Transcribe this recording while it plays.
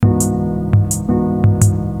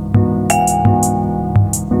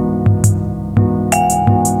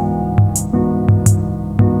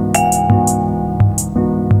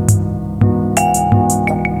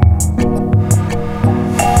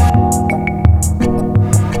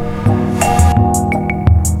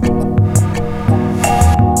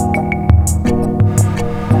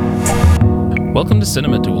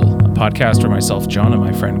Cinema Duel, a podcast where myself, John, and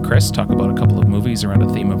my friend Chris talk about a couple of movies around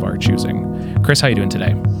a theme of our choosing. Chris, how you doing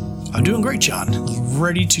today? I'm doing great, John.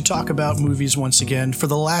 Ready to talk about movies once again for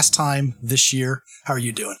the last time this year. How are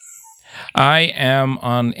you doing? I am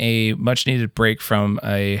on a much-needed break from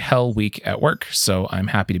a hell week at work, so I'm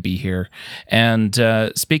happy to be here. And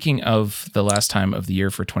speaking of the last time of the year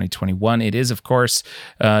for 2021, it is, of course,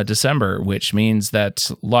 December, which means that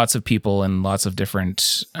lots of people in lots of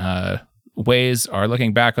different ways are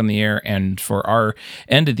looking back on the year. And for our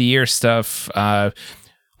end-of-the-year stuff,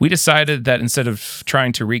 we decided that instead of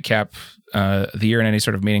trying to recap the year in any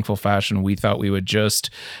sort of meaningful fashion, we thought we would just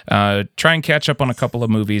try and catch up on a couple of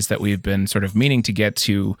movies that we've been sort of meaning to get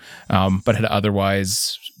to, but had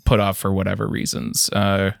otherwise put off for whatever reasons.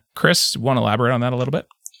 Chris, want to elaborate on that a little bit?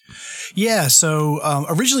 Yeah, so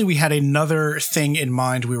originally we had another thing in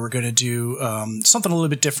mind. We were going to do something a little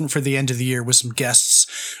bit different for the end of the year with some guests.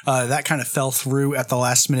 That kind of fell through at the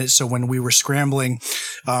last minute, so when we were scrambling,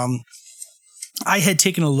 I had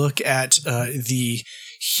taken a look at the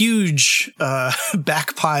huge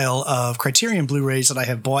back pile of Criterion Blu-rays that I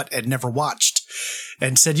have bought and never watched,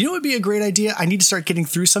 and said, you know, it would be a great idea. I need to start getting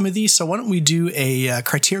through some of these. So why don't we do a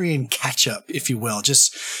Criterion catch-up, if you will?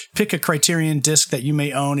 Just pick a Criterion disc that you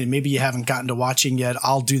may own and maybe you haven't gotten to watching yet.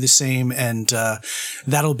 I'll do the same, and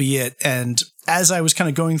that'll be it. And as I was kind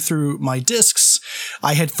of going through my discs,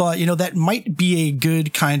 I had thought, you know, that might be a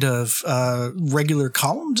good kind of regular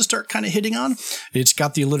column to start kind of hitting on. It's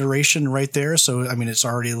got the alliteration right there. So, I mean, it's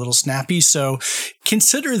already a little snappy. So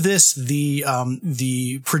consider this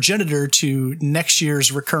the progenitor to next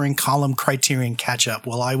year's recurring column Criterion catch-up.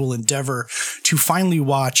 Well, I will endeavor to finally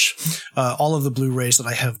watch all of the Blu-rays that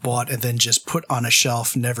I have bought and then just put on a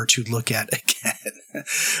shelf, never to look at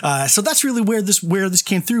again. So that's really where this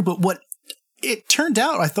came through. But what it turned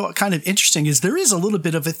out, I thought kind of interesting, is there is a little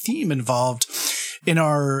bit of a theme involved in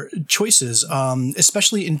our choices,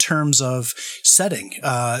 especially in terms of setting.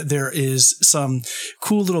 There is some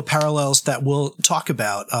cool little parallels that we'll talk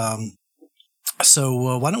about.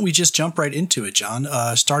 So why don't we just jump right into it, John?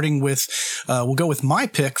 Starting with, we'll go with my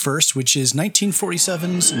pick first, which is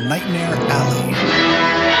 1947's Nightmare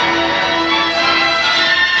Alley.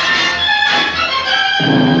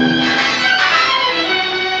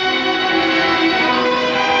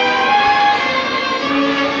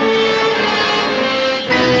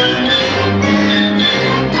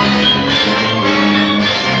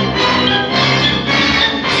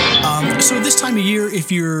 So this time of year,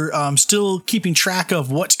 if you're still keeping track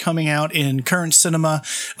of what's coming out in current cinema,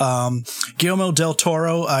 Guillermo del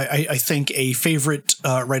Toro, I think a favorite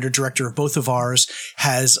writer-director of both of ours,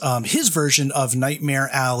 has his version of Nightmare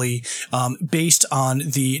Alley based on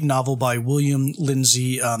the novel by William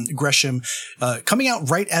Lindsay Gresham, coming out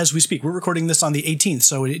right as we speak. We're recording this on the 18th,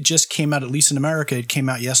 so it just came out, at least in America. It came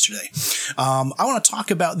out yesterday. I want to talk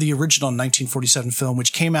about the original 1947 film,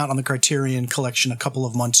 which came out on the Criterion Collection a couple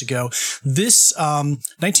of months ago. This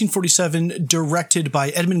 1947, directed by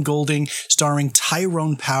Edmund Golding, starring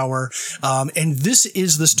Tyrone Power. And this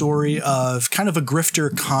is the story of kind of a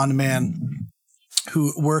grifter con man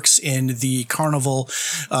who works in the carnival,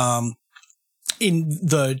 in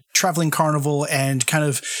the traveling carnival, and kind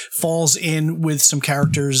of falls in with some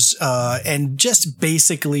characters and just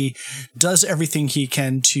basically does everything he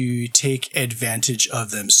can to take advantage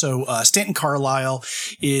of them. So Stanton Carlisle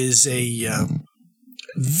is a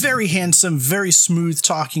very handsome, very smooth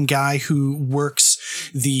talking guy who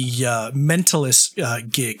works the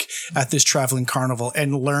mentalist gig at this traveling carnival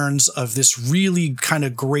and learns of this really kind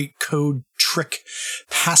of great code trick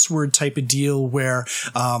password type of deal where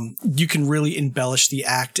you can really embellish the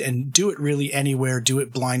act and do it really anywhere, do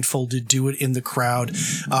it blindfolded, do it in the crowd.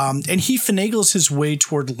 And he finagles his way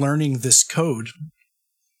toward learning this code.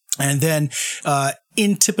 And then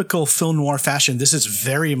in typical film noir fashion, this is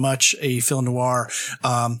very much a film noir,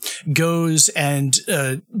 goes and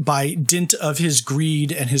by dint of his greed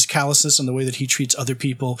and his callousness and the way that he treats other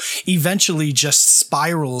people, eventually just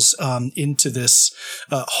spirals into this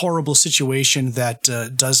horrible situation that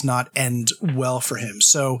does not end well for him.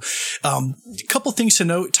 So a couple things to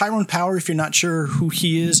note. Tyrone Power, if you're not sure who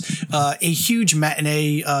he is, a huge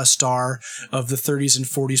matinee star of the 30s and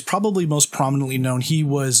 40s, probably most prominently known. He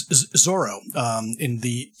was Zorro in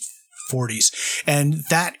the 40s, and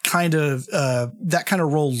that kind of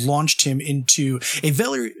role launched him into a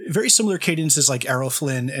very, very similar cadences like Errol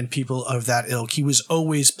Flynn and people of that ilk. He was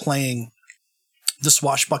always playing the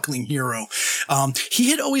swashbuckling hero.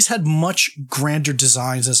 He had always had much grander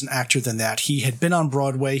designs as an actor than that. He had been on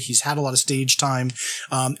Broadway. He's had a lot of stage time,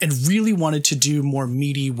 and really wanted to do more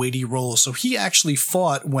meaty, weighty roles. So he actually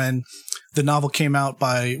fought when the novel came out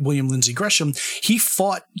by William Lindsay Gresham, he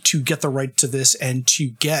fought to get the right to this and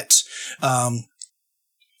to get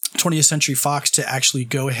 20th Century Fox to actually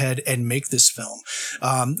go ahead and make this film.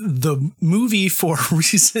 The movie, for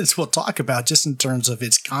reasons we'll talk about, just in terms of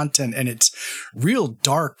its content and its real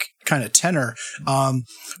dark kind of tenor,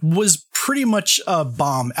 was pretty much a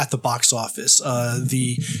bomb at the box office.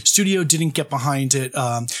 The studio didn't get behind it.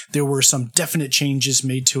 There were some definite changes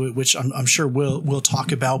made to it, which I'm sure we'll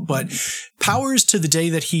talk about. But Powers, to the day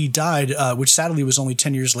that he died, which sadly was only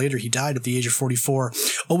 10 years later, he died at the age of 44,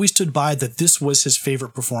 always stood by that this was his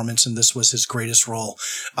favorite performance and this was his greatest role.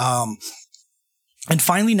 And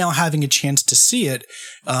finally, now having a chance to see it,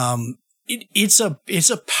 it's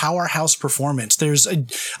a powerhouse performance.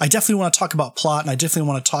 I definitely want to talk about plot, and I definitely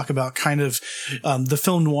want to talk about kind of the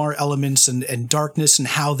film noir elements and darkness and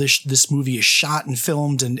how this movie is shot and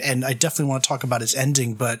filmed, and I definitely want to talk about its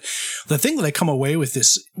ending. But the thing that I come away with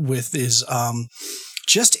is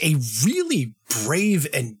just a really brave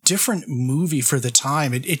and different movie for the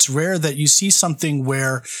time. It's rare that you see something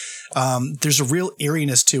where there's a real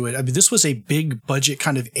eeriness to it. I mean, this was a big budget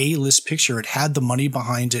kind of A-list picture. It had the money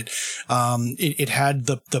behind it. It had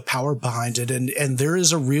the power behind it. And there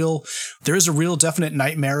is a real definite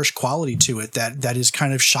nightmarish quality to it that is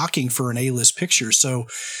kind of shocking for an A-list picture. So,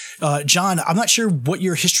 John, I'm not sure what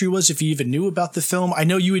your history was, if you even knew about the film. I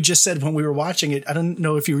know you had just said when we were watching it, I don't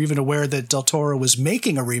know if you were even aware that Del Toro was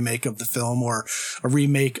making a remake of the film or a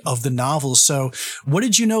remake of the novel. So what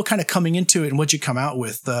did you know kind of coming into it, and what'd you come out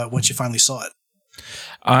with once you finally saw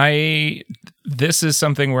it? This is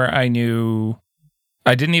something where I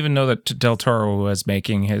didn't even know that Del Toro was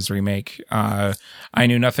making his remake. I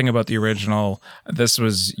knew nothing about the original.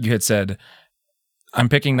 You had said, I'm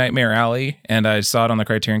picking Nightmare Alley, and I saw it on the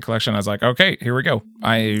Criterion Collection. I was like, okay, here we go.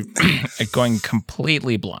 Going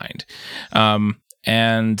completely blind.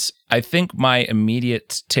 And I think my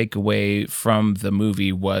immediate takeaway from the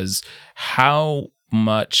movie was how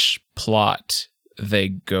much plot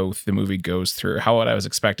the movie goes through, what I was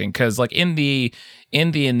expecting. Because like in the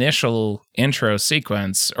initial intro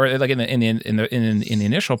sequence, or like in the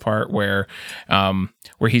initial part where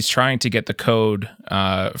he's trying to get the code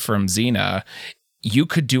from Xena, you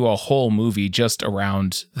could do a whole movie just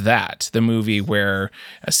around that. The movie where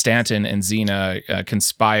Stanton and Xena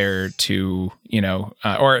conspire to,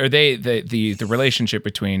 or the relationship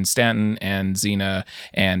between Stanton and Xena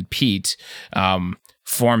and Pete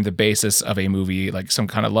form the basis of a movie, like some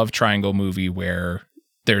kind of love triangle movie where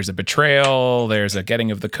there's a betrayal, there's a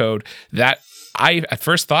getting of the code. That I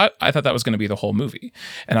thought that was going to be the whole movie,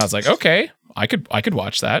 and I was like, okay, I could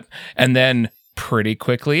watch that. And then pretty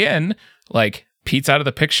quickly Pete's out of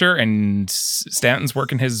the picture, and Stanton's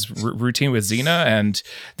working his routine with Xena, and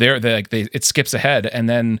it skips ahead, and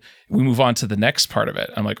then we move on to the next part of it.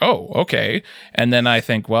 I'm like, oh, okay. And then I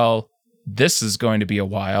think, well, this is going to be a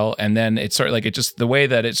while, and then it's sort of like the way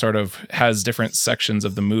that it sort of has different sections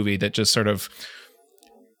of the movie that just sort of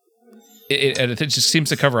it just seems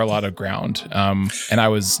to cover a lot of ground. And I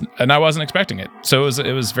wasn't expecting it, so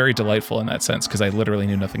it was very delightful in that sense, because I literally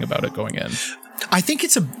knew nothing about it going in. I think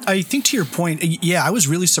to your point, yeah, I was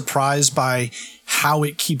really surprised by how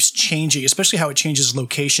it keeps changing, especially how it changes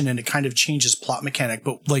location and it kind of changes plot mechanic.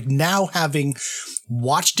 But like now, having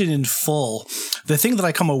watched it in full, the thing that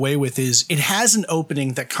I come away with is it has an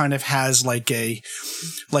opening that kind of has like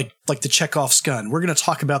the Chekhov's gun. We're going to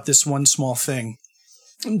talk about this one small thing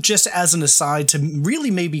just as an aside to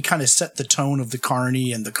really maybe kind of set the tone of the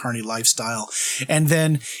Carney and the Carney lifestyle. And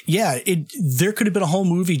then, yeah, there could have been a whole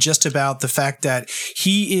movie just about the fact that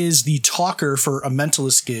he is the talker for a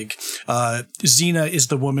mentalist gig. Xena is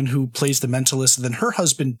the woman who plays the mentalist. And then her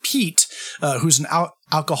husband, Pete, who's an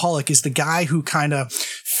alcoholic, is the guy who kind of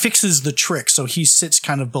fixes the trick. So he sits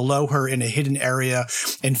kind of below her in a hidden area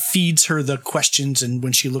and feeds her the questions. And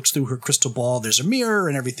when she looks through her crystal ball, there's a mirror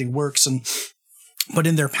and everything works. But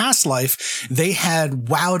in their past life, they had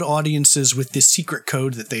wowed audiences with this secret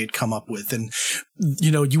code that they had come up with. And,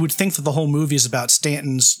 you would think that the whole movie is about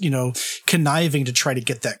Stanton's, conniving to try to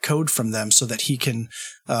get that code from them so that he can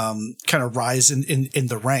kind of rise in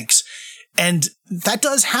the ranks. And that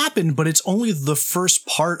does happen, but it's only the first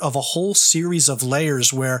part of a whole series of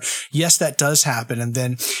layers where, yes, that does happen. And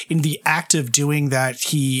then in the act of doing that,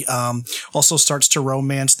 he also starts to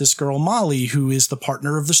romance this girl, Molly, who is the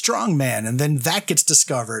partner of the strong man. And then that gets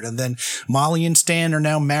discovered. And then Molly and Stan are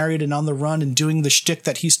now married and on the run and doing the shtick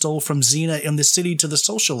that he stole from Xena in the city to the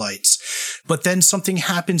socialites. But then something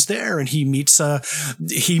happens there, and he meets a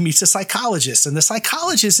psychologist, and the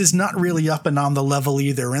psychologist is not really up and on the level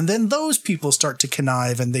either. And then those people start to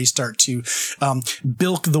connive and they start to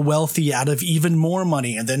bilk the wealthy out of even more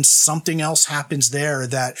money. And then something else happens there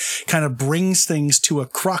that kind of brings things to a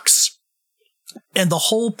crux. And the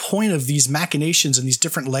whole point of these machinations and these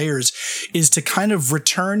different layers is to kind of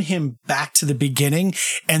return him back to the beginning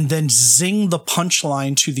and then zing the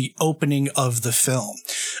punchline to the opening of the film.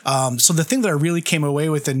 So the thing that I really came away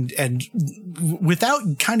with and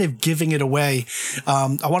without kind of giving it away,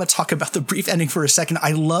 I want to talk about the brief ending for a second.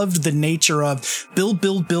 I loved the nature of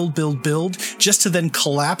build, just to then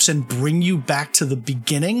collapse and bring you back to the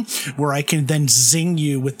beginning where I can then zing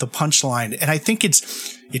you with the punchline. And I think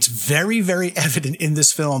it's very, very evident in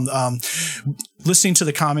this film. Listening to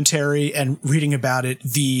the commentary and reading about it,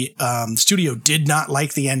 the studio did not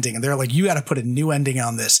like the ending. And they're like, you got to put a new ending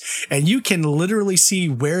on this. And you can literally see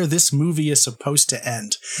where this movie is supposed to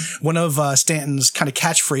end. One of Stanton's kind of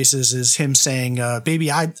catchphrases is him saying, baby,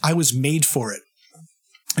 I was made for it.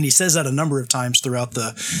 And he says that a number of times throughout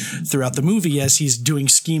the movie as he's doing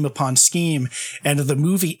scheme upon scheme. And the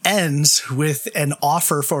movie ends with an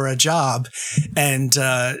offer for a job. And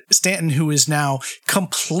Stanton, who is now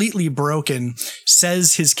completely broken,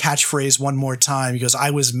 says his catchphrase one more time. He goes,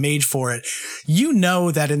 I was made for it. You know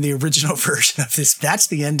that in the original version of this, that's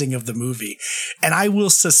the ending of the movie. And I will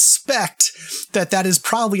suspect that is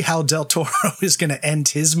probably how Del Toro is going to end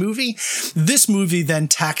his movie. This movie then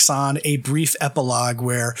tacks on a brief epilogue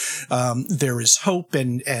where there is hope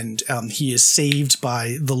and he is saved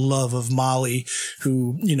by the love of Molly,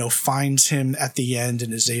 who, finds him at the end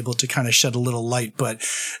and is able to kind of shed a little light. But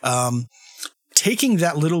taking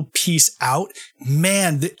that little piece out,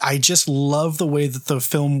 man, I just love the way that the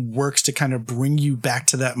film works to kind of bring you back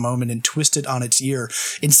to that moment and twist it on its ear.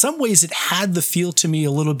 In some ways, it had the feel to me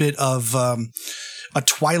a little bit of a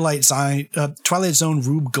Twilight Zone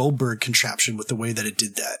Rube Goldberg contraption with the way that it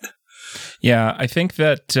did that. Yeah, I think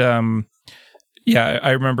that, I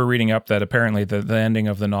remember reading up that apparently the ending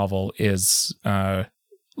of the novel is,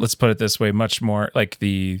 let's put it this way, much more like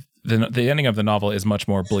the ending of the novel is much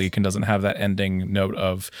more bleak and doesn't have that ending note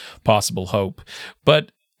of possible hope.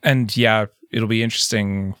 It'll be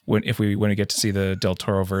interesting when we get to see the Del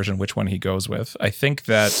Toro version, which one he goes with. I think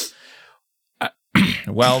that,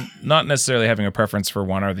 well, not necessarily having a preference for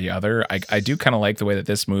one or the other, I do kind of like the way that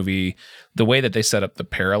this movie, the way that they set up the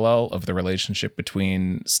parallel of the relationship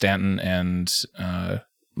between Stanton and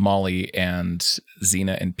Molly and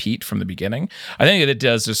Xena and Pete from the beginning. I think that it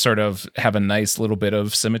does just sort of have a nice little bit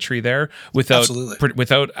of symmetry there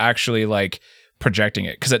without actually like projecting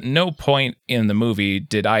it. Because at no point in the movie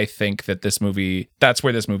did I think that that's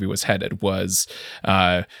where this movie was headed, was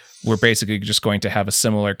we're basically just going to have a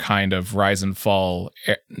similar kind of rise and fall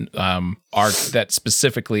arc that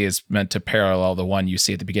specifically is meant to parallel the one you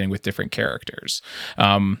see at the beginning with different characters.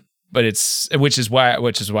 But which is why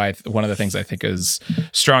one of the things I think is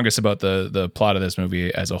strongest about the plot of this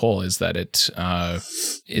movie as a whole is that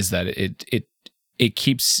it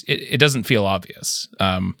keeps it doesn't feel obvious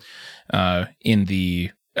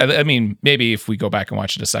I mean, maybe if we go back and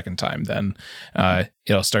watch it a second time, then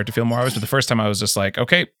it'll start to feel more obvious. But the first time I was just like,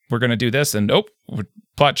 okay, we're going to do this. And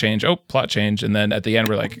plot change. And then at the end,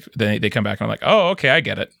 we're like, they come back and I'm like, oh, okay, I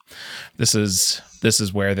get it. This is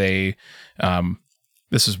where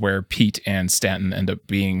this is where Pete and Stanton end up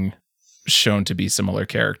being shown to be similar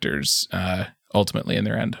characters ultimately in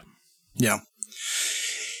their end. Yeah.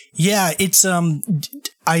 Yeah, it's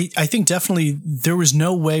I think definitely there was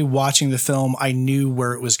no way watching the film I knew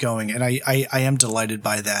where it was going, and I am delighted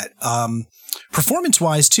by that.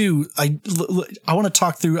 Performance-wise, too, I want to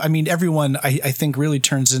talk through, I mean, everyone, I think, really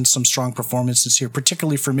turns in some strong performances here,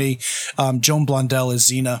 particularly for me. Joan Blondell as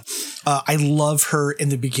Xena. I love her in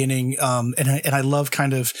the beginning, and I love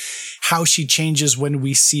kind of how she changes when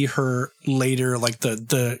we see her later, like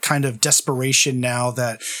the kind of desperation now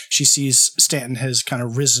that she sees Stanton has kind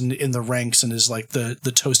of risen in the ranks and is like the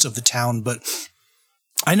toast of the town. But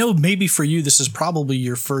I know maybe for you, this is probably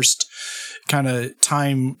your first kind of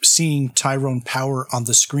time seeing Tyrone Power on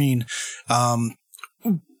the screen.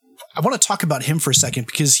 I want to talk about him for a second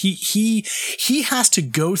because he has to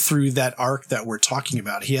go through that arc that we're talking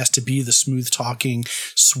about. He has to be the smooth talking,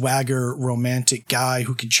 swagger, romantic guy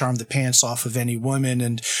who can charm the pants off of any woman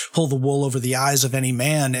and pull the wool over the eyes of any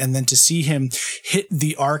man. And then to see him hit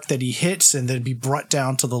the arc that he hits and then be brought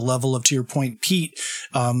down to the level of, to your point, Pete,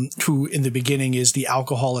 who in the beginning is the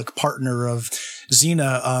alcoholic partner of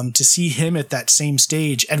Xena, to see him at that same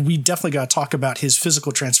stage. And we definitely got to talk about his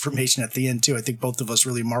physical transformation at the end too. I think both of us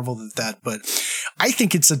really marveled at that, but I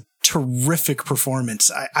think it's a terrific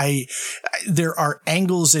performance. There are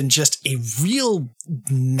angles and just a real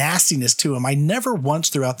nastiness to him. I never once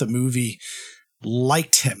throughout the movie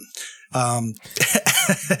liked him.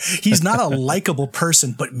 He's not a likable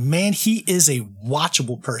person, but man, he is a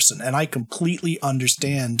watchable person. And I completely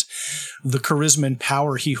understand the charisma and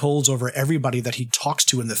power he holds over everybody that he talks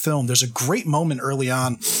to in the film. There's a great moment early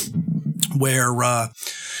on where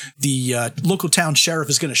the local town sheriff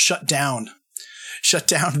is going to shut down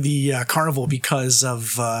the carnival because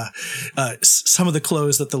of some of the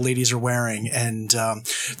clothes that the ladies are wearing, and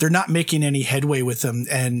they're not making any headway with them.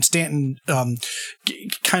 And Stanton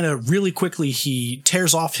kind of really quickly, he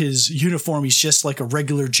tears off his uniform. He's just like a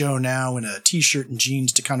regular Joe now in a t-shirt and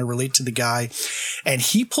jeans to kind of relate to the guy. And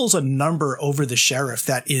he pulls a number over the sheriff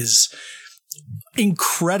that is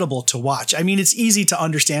incredible to watch. I mean, it's easy to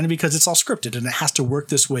understand because it's all scripted and it has to work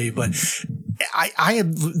this way. But I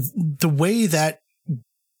have the way that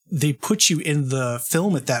they put you in the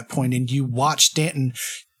film at that point and you watch Stanton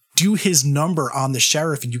do his number on the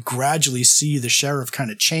sheriff and you gradually see the sheriff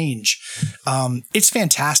kind of change. It's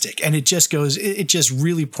fantastic. And it just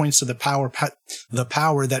really points to the power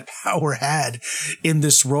that Power had in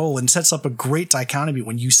this role and sets up a great dichotomy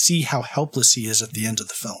when you see how helpless he is at the end of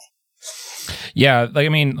the film. Yeah, like I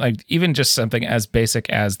mean, like even just something as basic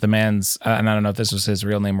as the man's, and I don't know if this was his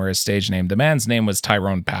real name or his stage name. The man's name was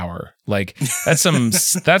Tyrone Power. Like that's some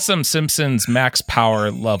Simpsons Max Power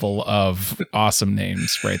level of awesome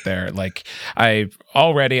names right there. Like I'm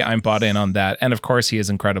bought in on that, and of course he is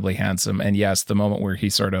incredibly handsome. And yes, the moment where he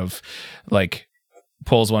sort of like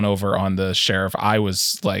pulls one over on the sheriff, I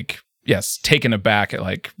was like, yes, taken aback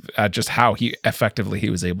at just how effectively he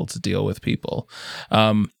was able to deal with people.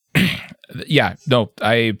 Yeah, no,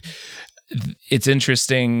 it's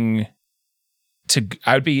interesting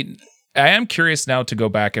I am curious now to go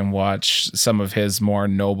back and watch some of his more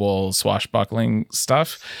noble swashbuckling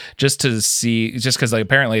stuff just because like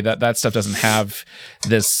apparently that stuff doesn't have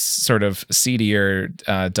this sort of seedier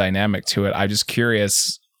dynamic to it. I'm just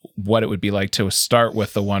curious what it would be like to start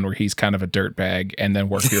with the one where he's kind of a dirtbag and then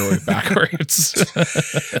work your way backwards.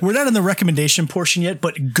 We're not in the recommendation portion yet,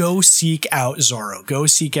 but go seek out Zorro. Go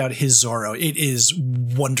seek out his Zorro. It is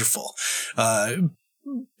wonderful. And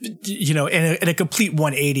a complete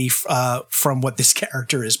 180 from what this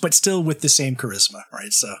character is, but still with the same charisma,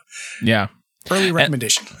 right? So yeah, early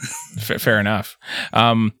recommendation. Fair enough.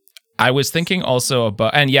 I was thinking also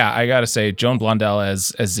about, and yeah, I gotta say, Joan Blondell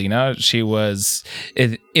as Xena, she was,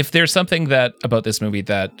 if there's something that about this movie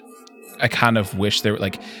that I kind of wish there,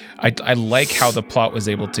 like, I like how the plot was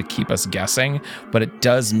able to keep us guessing, but it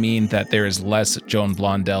does mean that there is less Joan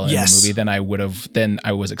Blondell in the movie than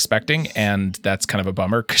I was expecting, and that's kind of a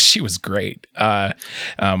bummer because she was great. I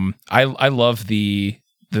love the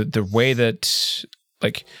way that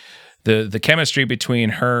like the chemistry between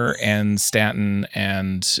her and Stanton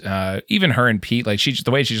and even her and Pete, like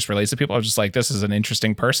the way she just relates to people, I was just like, this is an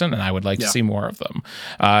interesting person and I would like to see more of them.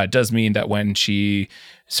 It does mean that when she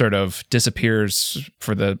sort of disappears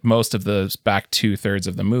for the most of the back 2/3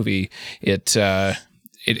 of the movie, it's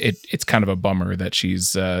kind of a bummer that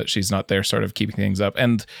she's not there sort of keeping things up.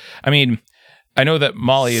 And I mean, I know that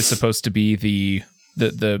Molly is supposed to be the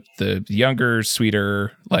younger,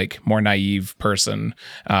 sweeter, like more naive person,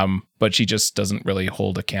 but she just doesn't really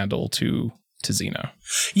hold a candle to Xena.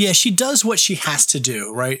 Yeah, she does what she has to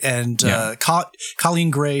do, right? And Colleen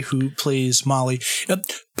Gray, who plays Molly,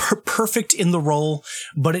 perfect in the role,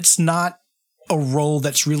 but it's not a role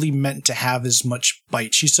that's really meant to have as much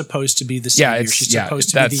bite. She's supposed to be the savior. She's supposed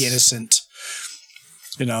to be the innocent.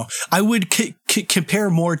 I would compare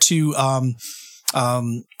more to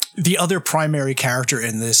the other primary character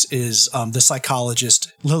in this is the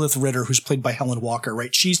psychologist Lilith Ritter, who's played by Helen Walker,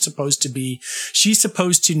 right? She's supposed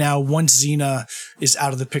to now, once Xena is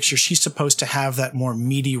out of the picture, she's supposed to have that more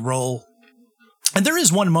meaty role. And there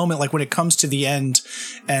is one moment, like when it comes to the end,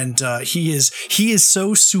 and he is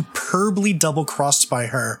so superbly double-crossed by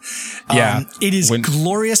her. It is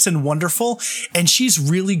glorious and wonderful, and she's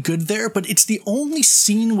really good there. But it's the only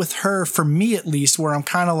scene with her, for me at least, where I'm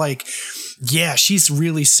kind of like, yeah, she's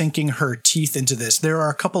really sinking her teeth into this. There are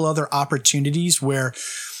a couple other opportunities where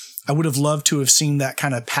I would have loved to have seen that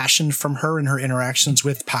kind of passion from her in her interactions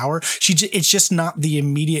with Power. It's just not the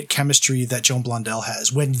immediate chemistry that Joan Blondell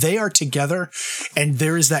has. When they are together and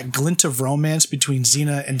there is that glint of romance between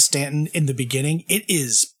Xena and Stanton in the beginning, it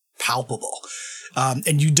is palpable.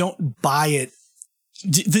 And you don't buy it.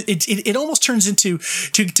 It almost turns into,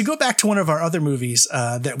 to go back to one of our other movies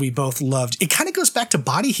that we both loved, it kind of goes back to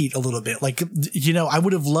Body Heat a little bit. Like, I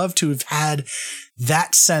would have loved to have had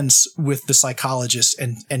that sense with the psychologist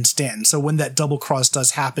and Stanton. So when that double cross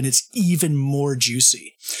does happen, it's even more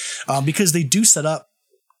juicy because they do set up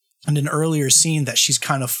in an earlier scene that she's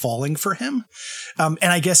kind of falling for him. And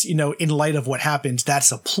I guess, in light of what happened,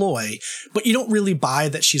 that's a ploy, but you don't really buy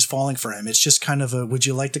that she's falling for him. It's just kind of would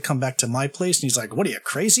you like to come back to my place? And he's like, what are you,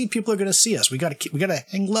 crazy? People are going to see us. We got to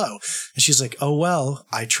hang low. And she's like, oh, well,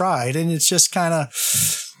 I tried. And it's just kind of,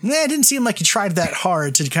 it didn't seem like he tried that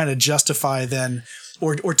hard to kind of justify then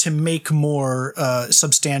or to make more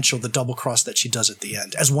substantial the double cross that she does at the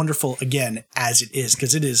end, as wonderful again as it is,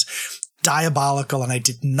 because it is diabolical and I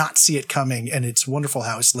did not see it coming, and it's wonderful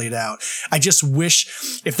how it's laid out. I just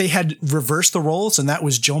wish if they had reversed the roles and that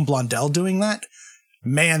was Joan Blondell doing that,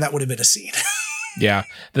 man, that would have been a scene. Yeah.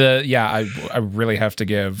 I really have to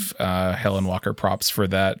give Helen Walker props for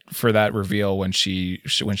that reveal when she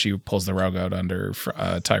pulls the rug out under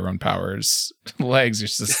Tyrone Power's legs.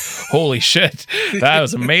 It's just holy shit. That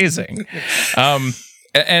was amazing.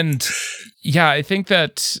 And yeah, I think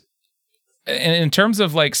that in terms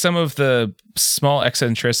of like some of the small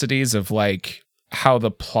eccentricities of like how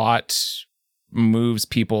the plot moves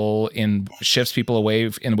people shifts people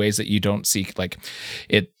away in ways that you don't seek, like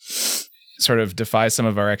it sort of defies some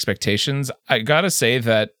of our expectations. I gotta say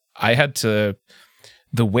that the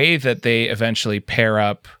way that they eventually pair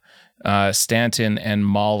up Stanton and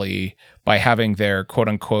Molly by having their quote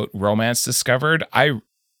unquote romance discovered,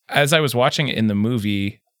 as I was watching it in the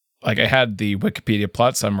movie, like I had the Wikipedia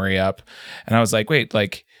plot summary up and I was like, wait,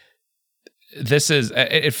 like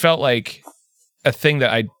it felt like a thing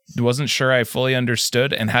that I wasn't sure I fully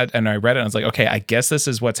understood and I read it and I was like, okay, I guess this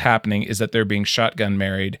is what's happening, is that they're being shotgun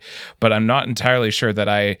married, but I'm not entirely sure that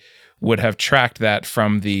I would have tracked that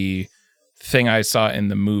from the thing I saw in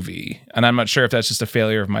the movie. And I'm not sure if that's just a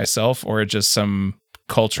failure of myself or just some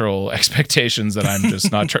cultural expectations that I'm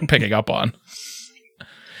just not picking up on.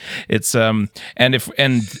 It's and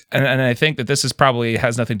I think that this is probably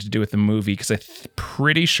has nothing to do with the movie, because I'm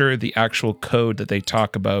pretty sure the actual code that they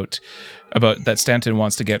talk about that Stanton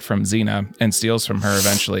wants to get from Xena and steals from her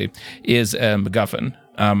eventually is a MacGuffin.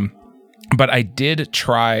 But I did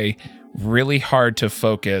try really hard to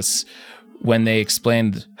focus when they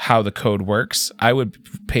explained how the code works. I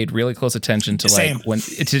paid really close attention to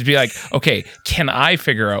to be like, okay, can I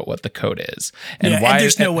figure out what the code is? And why? And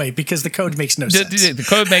there's no way, because the code makes no sense. The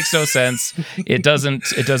code makes no sense. It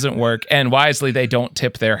doesn't work. And wisely, they don't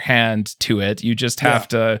tip their hand to it. You just have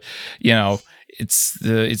to, it's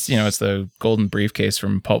the golden briefcase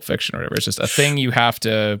from Pulp Fiction or whatever. It's just a thing you have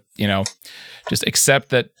to, just accept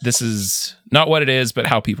that this is not what it is, but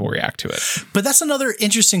how people react to it. But that's another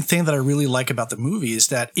interesting thing that I really like about the movie, is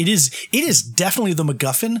that it is definitely the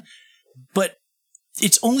MacGuffin, but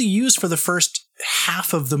it's only used for the first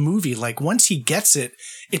half of the movie. Like once he gets it,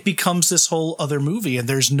 it becomes this whole other movie, and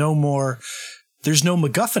there's no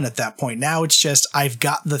MacGuffin at that point. Now it's just, I've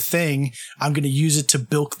got the thing, I'm going to use it to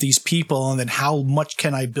bilk these people. And then how much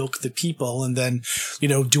can I bilk the people? And then,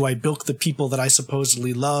 do I bilk the people that I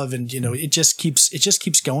supposedly love? And, it just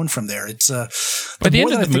keeps going from there. It's, the more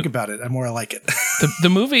that I think about it, the more I like it. The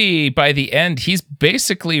movie, by the end, he's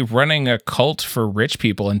basically running a cult for rich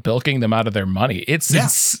people and bilking them out of their money. It's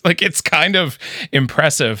kind of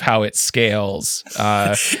impressive how it scales.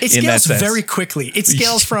 It scales very quickly. It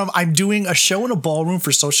scales from, I'm doing a show in a ballroom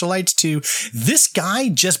for socialites to, this guy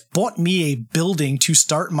just bought me a building to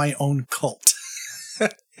start my own cult.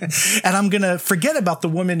 And I'm going to forget about the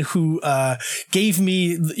woman who gave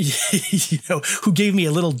me, who gave me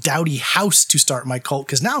a little dowdy house to start my cult,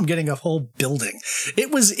 because now I'm getting a whole building. It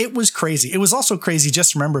was crazy. It was also crazy.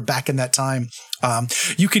 Just remember back in that time,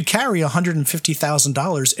 you could carry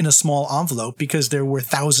 $150,000 in a small envelope because there were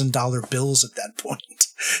 $1,000 bills at that point.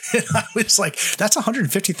 And I was like, that's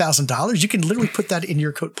 $150,000. You can literally put that in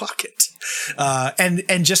your coat pocket.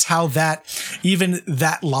 And just how even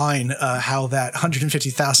that line, how that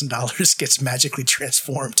 $150,000 gets magically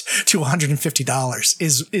transformed to $150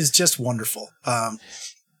 is just wonderful.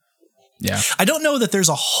 Yeah. I don't know that there's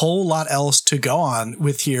a whole lot else to go on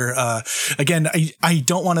with here. Again, I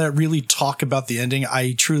don't want to really talk about the ending.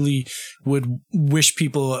 I truly would wish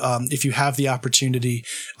people, if you have the opportunity,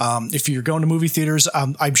 if you're going to movie theaters,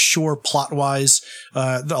 I'm sure plot wise,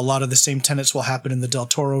 a lot of the same tenets will happen in the Del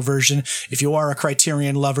Toro version. If you are a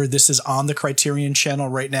Criterion lover, this is on the Criterion channel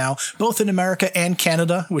right now, both in America and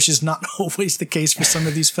Canada, which is not always the case for some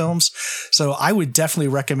of these films. So I would definitely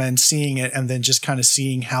recommend seeing it and then just kind of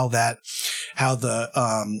seeing how how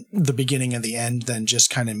the beginning and the end then just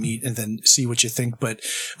kind of meet and then see what you think. But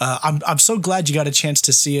I'm so glad you got a chance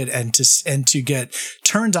to see it and to get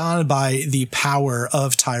turned on by the power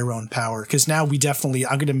of Tyrone Power, because now I'm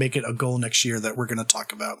going to make it a goal next year that we're going to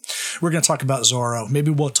talk about Zorro.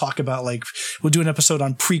 Maybe we'll talk about we'll do an episode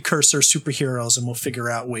on precursor superheroes, and we'll figure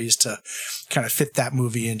out ways to kind of fit that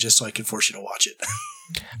movie in just so I can force you to watch it.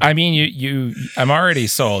 I mean, I'm already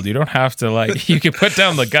sold. You don't have to you can put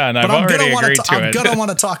down the gun. I've already agreed to it. I'm going to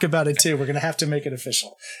want to talk about it too. We're going to have to make it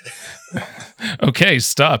official. Okay,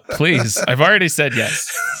 stop, please. I've already said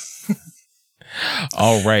yes.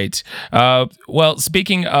 All right. Well,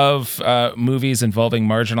 speaking of movies involving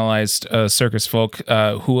marginalized circus folk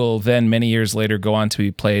who will then many years later go on to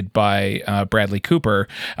be played by Bradley Cooper,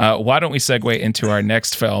 why don't we segue into our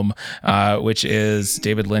next film, which is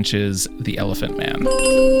David Lynch's The Elephant Man.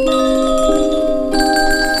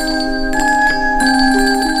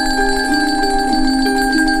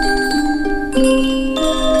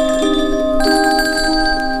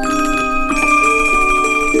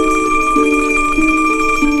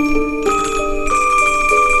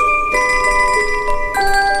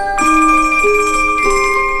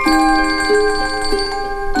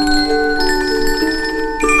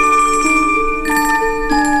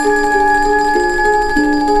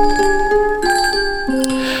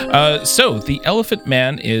 So The Elephant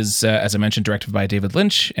Man is, as I mentioned, directed by David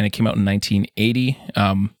Lynch, and it came out in 1980.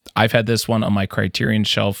 I've had this one on my Criterion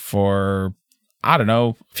shelf for, I don't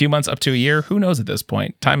know, a few months up to a year. Who knows at this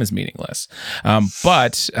point? Time is meaningless.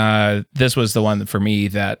 But this was the one for me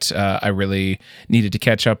that I really needed to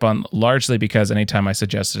catch up on, largely because anytime I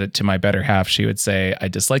suggested it to my better half, she would say, I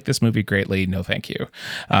dislike this movie greatly. No, thank you.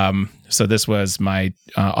 So this was my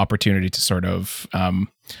opportunity to sort of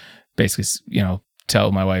basically,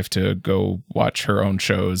 tell my wife to go watch her own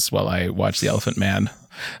shows while I watch The Elephant Man,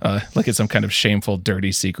 like it's some kind of shameful,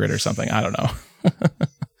 dirty secret or something. I don't know.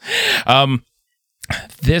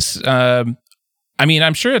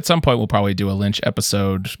 I'm sure at some point we'll probably do a Lynch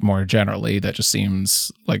episode more generally. That just seems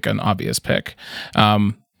like an obvious pick.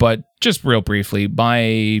 But just real briefly,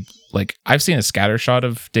 I've seen a scattershot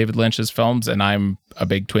of David Lynch's films, and I'm a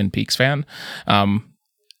big Twin Peaks fan.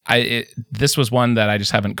 This was one that I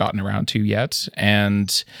just haven't gotten around to yet,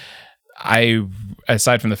 and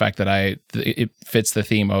aside from the fact that it fits the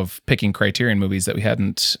theme of picking Criterion movies that we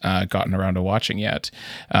hadn't gotten around to watching yet.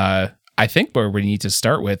 I think where we need to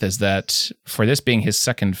start with is that for this being his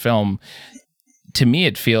second film, to me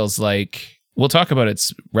it feels like we'll talk about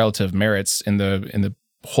its relative merits in the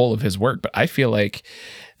whole of his work, but I feel like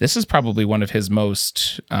this is probably one of his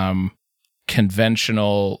most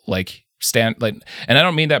conventional and I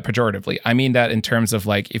don't mean that pejoratively. I mean that in terms of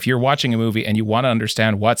if you're watching a movie and you want to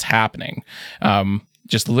understand what's happening,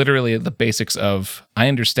 just literally the basics of, I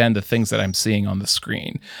understand the things that I'm seeing on the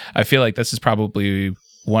screen. I feel like this is probably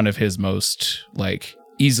one of his most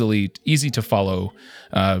easy to follow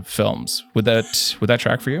films. Would that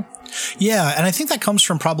track for you? Yeah, and I think that comes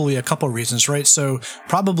from probably a couple of reasons, right? So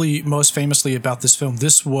probably most famously about this film,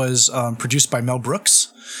 this was produced by Mel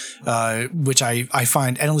Brooks, which I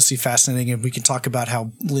find endlessly fascinating, and we can talk about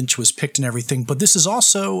how Lynch was picked and everything. But this is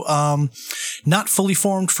also not fully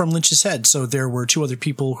formed from Lynch's head. So there were two other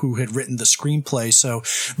people who had written the screenplay. So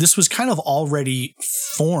this was kind of already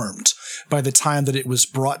formed by the time that it was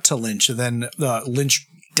brought to Lynch. And then Lynch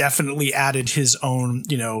definitely added his own,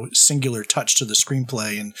 singular touch to the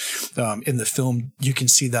screenplay. And in the film, you can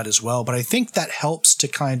see that as well. But I think that helps to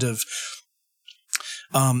kind of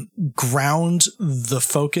ground the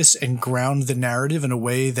focus and ground the narrative in a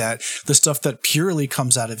way that the stuff that purely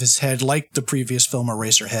comes out of his head, like the previous film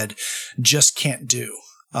Eraserhead, just can't do.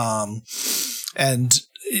 And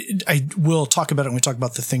I will talk about it when we talk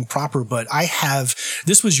about The Thing proper, but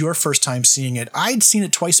this was your first time seeing it. I'd seen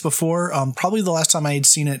it twice before. Probably the last time I had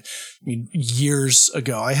seen it, years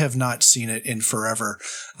ago. I have not seen it in forever.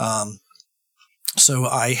 So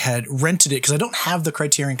I had rented it because I don't have the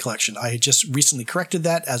Criterion Collection. I just recently corrected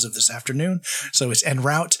that as of this afternoon. So it's en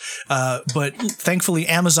route. But thankfully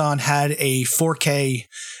Amazon had a 4K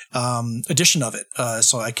edition of it.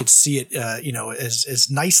 So I could see it, as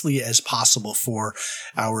nicely as possible for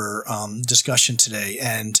our discussion today.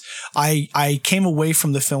 And I came away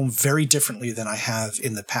from the film very differently than I have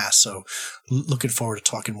in the past. So looking forward to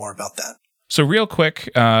talking more about that. So real quick,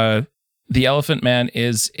 The Elephant Man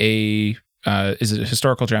is a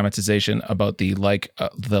historical dramatization about the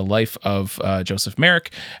life of Joseph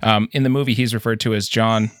Merrick. In the movie, he's referred to as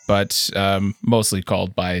John, but mostly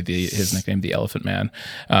called by his nickname, the Elephant Man.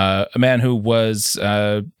 A man who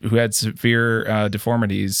had severe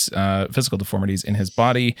deformities, physical deformities in his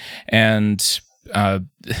body, and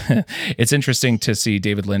it's interesting to see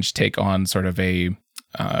David Lynch take on sort of a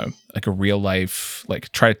real life,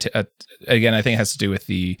 like try to again, I think it has to do with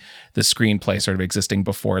the screenplay sort of existing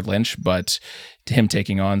before Lynch, but him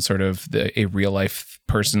taking on sort of a real life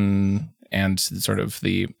person and sort of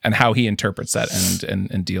and how he interprets that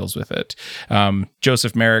and deals with it.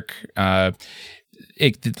 Joseph Merrick,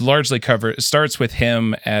 it largely starts with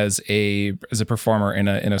him as a performer in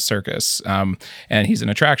a circus, and he's an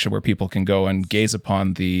attraction where people can go and gaze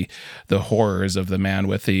upon the horrors of the man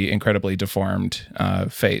with the incredibly deformed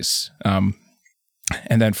face.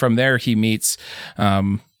 And then from there he meets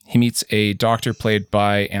a doctor played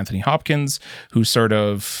by Anthony Hopkins, who sort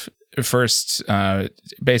of first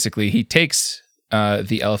basically he takes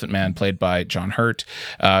the Elephant Man, played by John Hurt,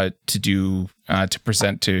 to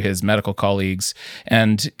present to his medical colleagues,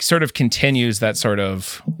 and sort of continues that sort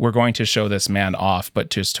of, we're going to show this man off, but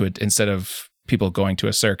just instead of people going to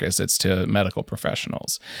a circus, it's to medical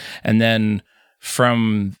professionals. And then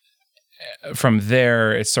from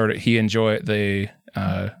there, it's sort of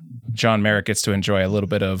John Merrick gets to enjoy a little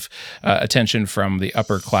bit of attention from the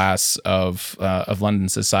upper class of London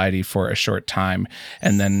society for a short time,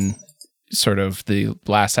 and then sort of the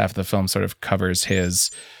last half of the film sort of covers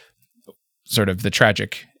his sort of the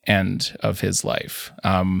tragic end of his life,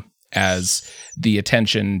 as the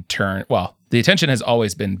attention the attention has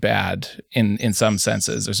always been bad in some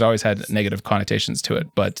senses. There's always had negative connotations to it,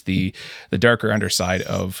 but the darker underside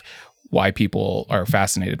of why people are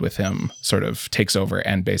fascinated with him sort of takes over,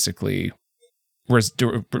 and basically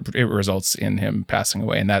it results in him passing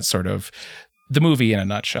away. And that's sort of the movie in a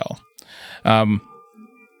nutshell.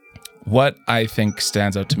 What I think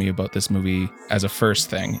stands out to me about this movie as a first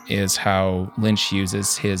thing is how Lynch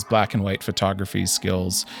uses his black and white photography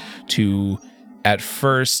skills to, at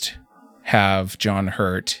first, have John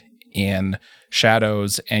Hurt in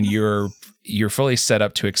shadows, and you're fully set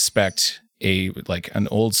up to expect an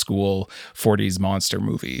old school 40s monster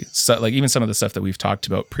movie. So like even some of the stuff that we've talked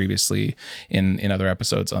about previously in other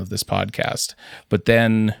episodes of this podcast. But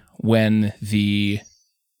then when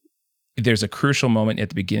there's a crucial moment at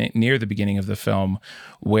the beginning, near the beginning of the film,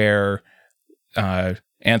 where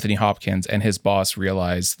Anthony Hopkins and his boss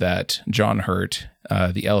realize that John Hurt,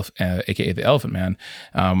 aka the Elephant Man,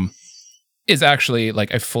 is actually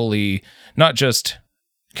like a fully, not just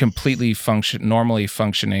completely normally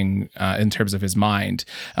functioning in terms of his mind,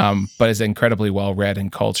 but is incredibly well read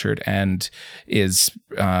and cultured, and is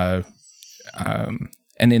and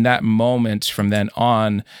in that moment, from then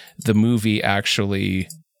on, the movie actually,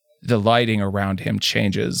 the lighting around him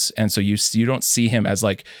changes, and so you don't see him as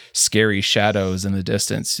like scary shadows in the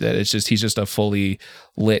distance. That he's just a fully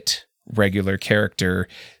lit regular character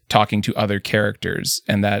talking to other characters,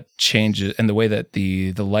 and that changes, and the way that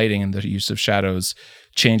the lighting and the use of shadows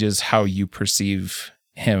changes how you perceive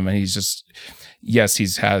him. And he's just, yes, he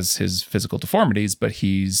has his physical deformities, but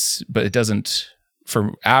it doesn't,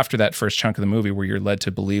 for after that first chunk of the movie where you're led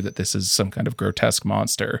to believe that this is some kind of grotesque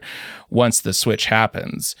monster, once the switch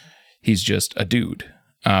happens, he's just a dude.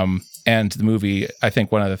 And the movie, I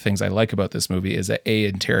think one of the things I like about this movie is that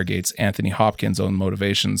it interrogates Anthony Hopkins' own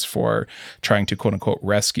motivations for trying to quote unquote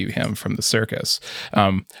rescue him from the circus.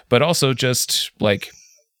 But also just like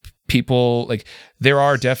people, like there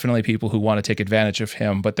are definitely people who want to take advantage of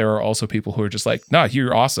him, but there are also people who are just like, no,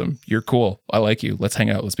 you're awesome. You're cool. I like you. Let's hang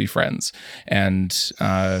out. Let's be friends. And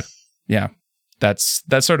yeah, that's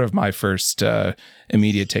sort of my first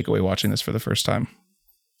immediate takeaway watching this for the first time.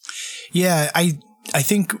 Yeah, I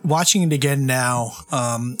think watching it again now,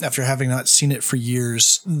 after having not seen it for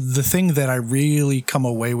years, the thing that I really come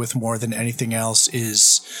away with more than anything else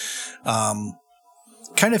is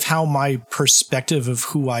kind of how my perspective of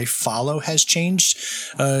who I follow has changed.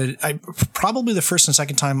 I probably the first and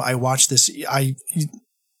second time I watched this,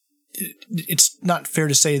 it's not fair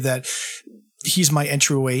to say that he's my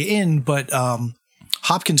entryway in, but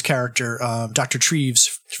Hopkins' character, Dr.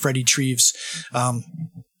 Treves, Freddie Treves,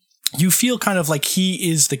 you feel kind of like he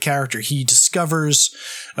is the character. He discovers,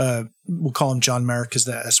 we'll call him John Merrick because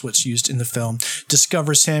that's what's used in the film,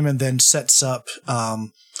 discovers him and then sets up,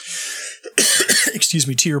 excuse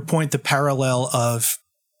me, to your point, the parallel of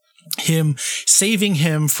him saving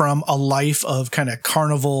him from a life of kind of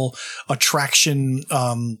carnival attraction,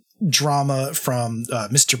 drama from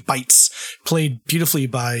Mr. Bites, played beautifully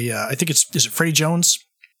by, I think is it Freddie Jones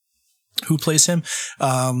who plays him?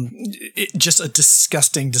 Just a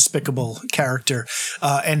disgusting, despicable character.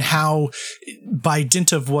 And how by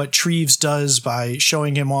dint of what Treves does by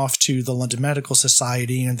showing him off to the London Medical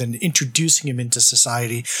Society and then introducing him into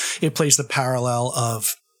society, it plays the parallel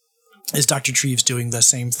of is Dr. Treves doing the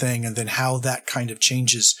same thing, and then how that kind of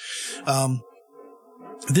changes.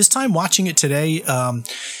 This time watching it today,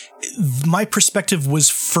 my perspective was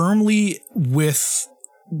firmly with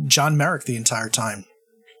John Merrick the entire time.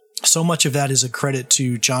 So much of that is a credit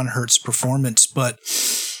to John Hurt's performance, but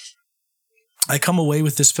I come away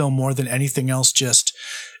with this film more than anything else just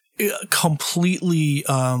completely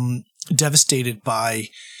devastated by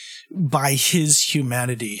his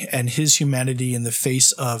humanity and his humanity in the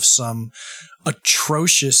face of some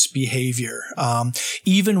atrocious behavior,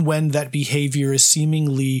 even when that behavior is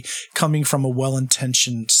seemingly coming from a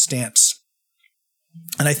well-intentioned stance.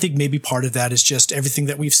 And I think maybe part of that is just everything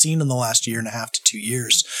that we've seen in the last 1.5 to 2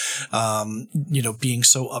 years, being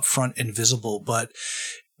so upfront and visible. But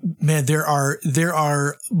man, there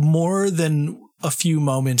are more than a few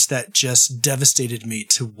moments that just devastated me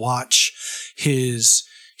to watch his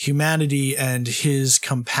humanity and his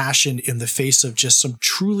compassion in the face of just some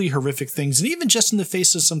truly horrific things, and even just in the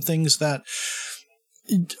face of some things that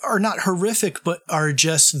are not horrific, but are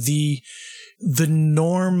just the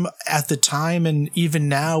norm at the time and even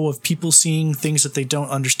now of people seeing things that they don't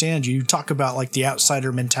understand. You talk about like the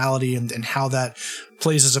outsider mentality and how that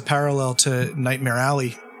plays as a parallel to Nightmare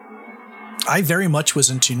Alley. I very much was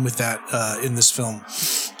in tune with that in this film.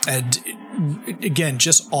 And again,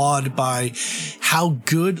 just awed by how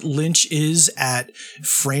good Lynch is at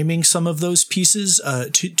framing some of those pieces.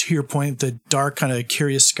 To your point, the dark kind of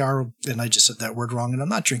chiaroscuro, and I just said that word wrong, and I'm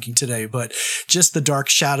not drinking today, but just the dark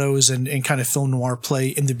shadows and kind of film noir play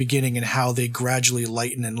in the beginning and how they gradually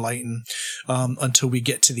lighten until we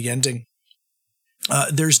get to the ending.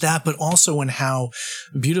 There's that, but also in how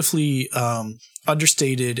beautifully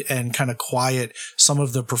understated and kind of quiet some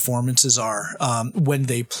of the performances are when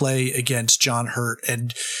they play against John Hurt.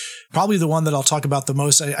 And probably the one that I'll talk about the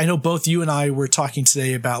most, I know both you and I were talking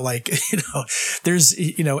today about like, there's,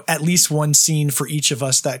 at least one scene for each of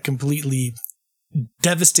us that completely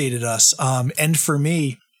devastated us. And for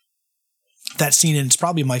me, that scene, and it's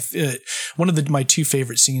probably one of my two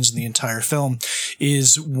favorite scenes in the entire film,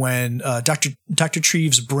 is when Dr.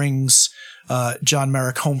 Treves brings John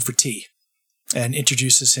Merrick home for tea and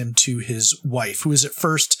introduces him to his wife, who is at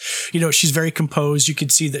first, she's very composed. You can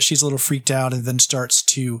see that she's a little freaked out, and then starts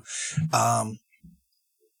to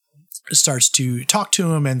talk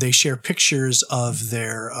to him, and they share pictures of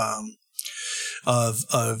their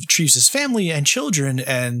of Treves's family and children,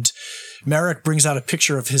 and Merrick brings out a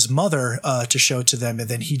picture of his mother to show to them, and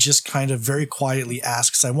then he just kind of very quietly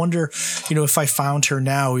asks, I wonder, if I found her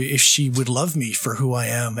now, if she would love me for who I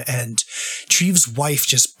am. And Treves' wife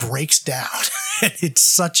just breaks down. And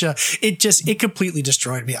it's it completely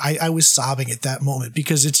destroyed me. I was sobbing at that moment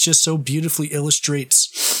because it's just so beautifully illustrates.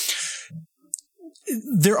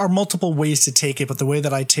 There are multiple ways to take it, but the way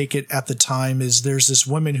that I take it at the time is there's this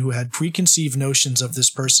woman who had preconceived notions of this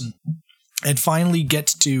person and finally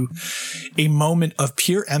gets to a moment of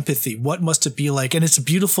pure empathy. What must it be like? And it's a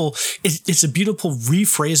beautiful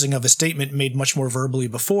rephrasing of a statement made much more verbally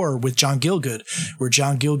before with John Gielgud, where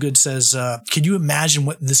John Gielgud says, can you imagine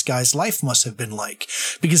what this guy's life must have been like?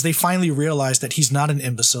 Because they finally realize that he's not an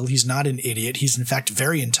imbecile. He's not an idiot. He's in fact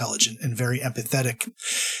very intelligent and very empathetic.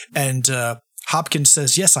 And, Hopkins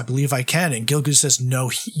says, yes, I believe I can. And Gielgud says, no,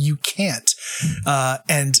 you can't.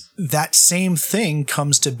 And that same thing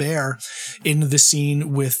comes to bear in the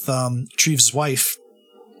scene with Treves' wife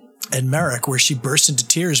and Merrick, where she bursts into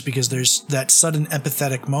tears because there's that sudden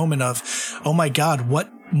empathetic moment of, oh my God, what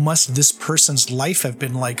must this person's life have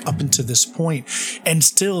been like up until this point? And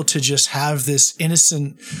still to just have this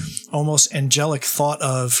innocent, almost angelic thought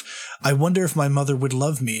of, I wonder if my mother would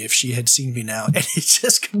love me if she had seen me now. And it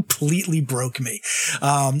just completely broke me.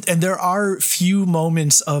 And there are few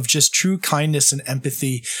moments of just true kindness and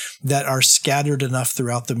empathy that are scattered enough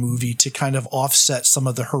throughout the movie to kind of offset some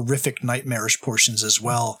of the horrific nightmarish portions as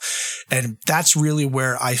well. And that's really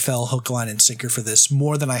where I fell hook, line, and sinker for this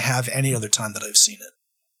more than I have any other time that I've seen it.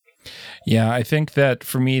 Yeah, I think that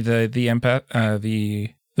for me, the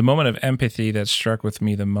moment of empathy that struck with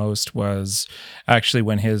me the most was actually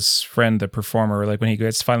when his friend, the performer, like when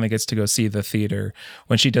he finally gets to go see the theater,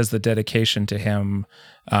 when she does the dedication to him.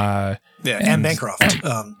 Anne Bancroft.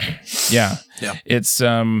 Yeah. It's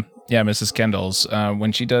Mrs. Kendall's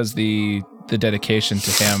when she does the dedication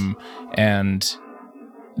to him, and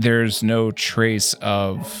there's no trace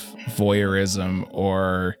of voyeurism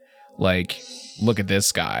or like, look at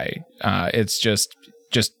this guy. It's just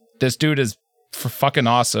this dude is fucking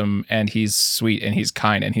awesome, and he's sweet, and he's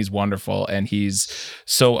kind, and he's wonderful, and he's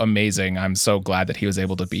so amazing. I'm so glad that he was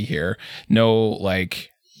able to be here. No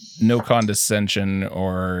condescension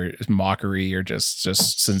or mockery, or just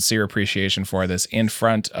sincere appreciation for this in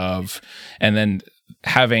front of, and then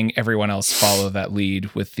having everyone else follow that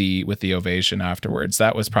lead with the ovation afterwards,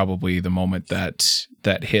 that was probably the moment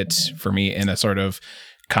that hit for me in a sort of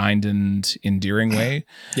kind and endearing way.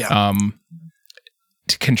 Yeah.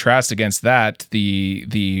 To contrast against that,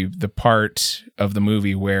 the part of the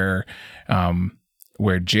movie where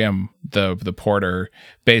Jim, the porter,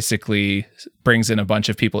 basically brings in a bunch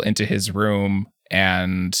of people into his room,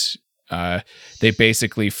 and they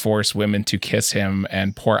basically force women to kiss him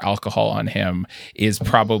and pour alcohol on him, is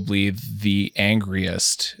probably the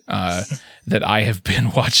angriest that I have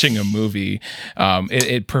been watching a movie.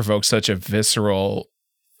 It provokes such a visceral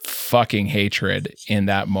fucking hatred in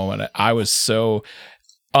that moment. I was so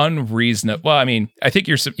unreasonable. Well, I mean, I think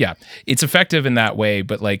it's effective in that way,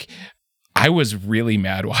 but like, I was really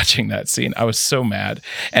mad watching that scene. I was so mad.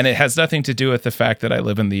 And it has nothing to do with the fact that I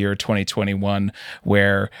live in the year 2021,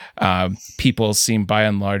 where people seem by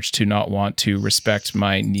and large to not want to respect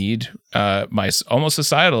my need, my almost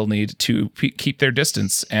societal need to keep their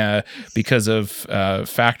distance because of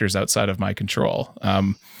factors outside of my control.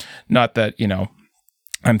 Not that,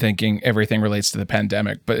 I'm thinking everything relates to the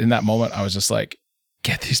pandemic, but in that moment, I was just like,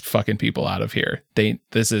 get these fucking people out of here.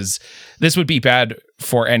 This would be bad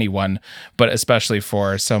for anyone, but especially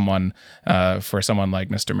for someone like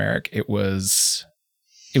Mr. Merrick. It was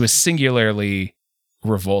singularly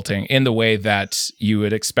revolting in the way that you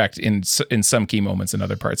would expect in some key moments in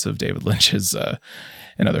other parts of David Lynch's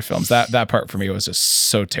in other films. That part for me was just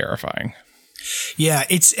so terrifying. Yeah,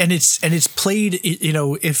 it's played,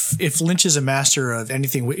 if Lynch is a master of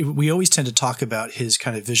anything, we always tend to talk about his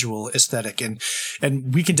kind of visual aesthetic, and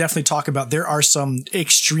we can definitely talk about, there are some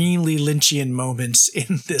extremely Lynchian moments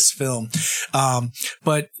in this film,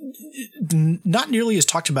 but not nearly as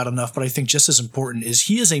talked about enough, but I think just as important is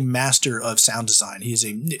he is a master of sound design.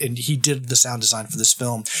 And he did the sound design for this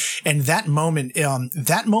film. And that moment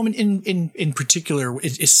in particular,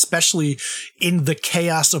 especially in the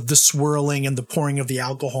chaos of the swirling and the pouring of the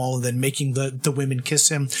alcohol and then making the women kiss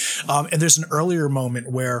him. And there's an earlier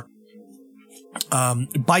moment where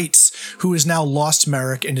Bites, who has now lost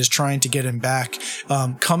Merrick and is trying to get him back,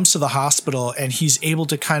 comes to the hospital, and he's able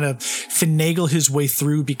to kind of finagle his way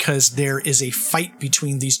through because there is a fight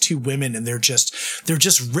between these two women, and they're just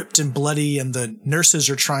ripped and bloody, and the nurses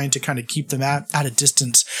are trying to kind of keep them at a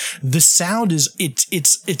distance. The sound is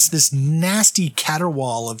it's this nasty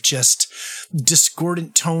caterwaul of just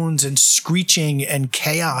discordant tones and screeching and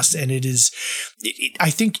chaos, and I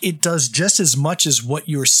think it does just as much as what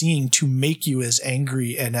you're seeing to make you as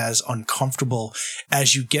angry and as uncomfortable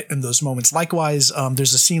as you get in those moments. Likewise,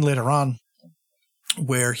 there's a scene later on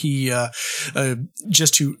where he,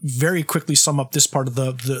 just to very quickly sum up this part of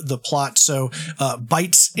the plot. So,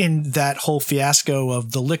 Bites, in that whole fiasco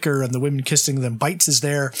of the liquor and the women kissing them, Bites is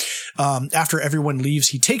there. After everyone leaves,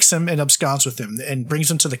 he takes him and absconds with him and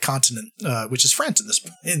brings him to the continent, which is France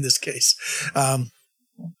in this case.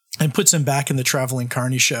 And puts him back in the traveling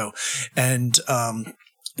carny show. And,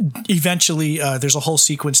 eventually, there's a whole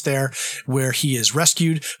sequence there where he is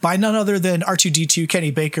rescued by none other than R2-D2, Kenny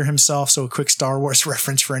Baker himself. So a quick Star Wars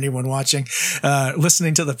reference for anyone watching,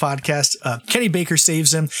 listening to the podcast. Kenny Baker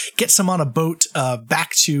saves him, gets him on a boat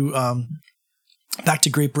back to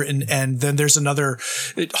Great Britain. And then there's another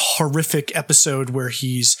horrific episode where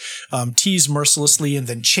he's teased mercilessly and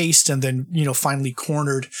then chased and then, finally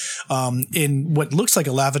cornered in what looks like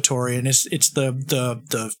a lavatory. And it's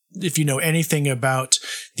the if you know anything about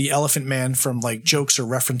the Elephant Man from like jokes or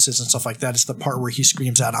references and stuff like that, it's the part where he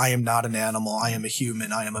screams out, "I am not an animal. I am a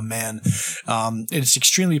human. I am a man." It's an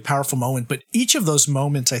extremely powerful moment. But each of those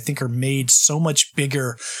moments, I think, are made so much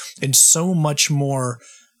bigger and so much more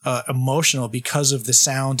emotional because of the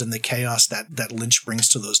sound and the chaos that Lynch brings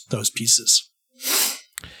to those pieces.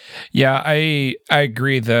 Yeah, I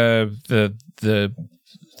agree. The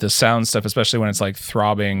sound stuff, especially when it's like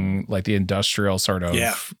throbbing, like the industrial sort of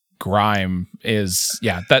grime, is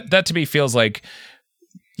that to me feels like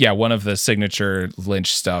one of the signature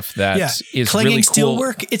Lynch stuff that is clanging really cool.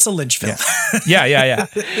 Steelwork, it's a Lynch film. Yeah.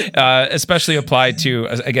 Especially applied to,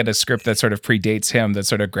 again, a script that sort of predates him, that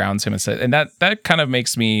sort of grounds him, and that kind of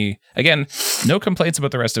makes me, again, no complaints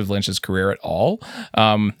about the rest of Lynch's career at all.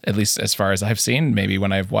 At least as far as I've seen. Maybe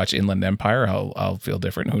when I've watched Inland Empire, I'll feel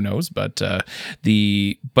different. Who knows? But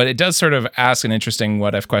it does sort of ask an interesting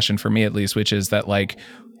what if question for me, at least, which is that like,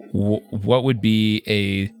 what would be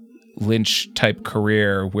a Lynch type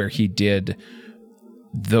career where he did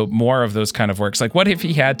the more of those kind of works? Like, what if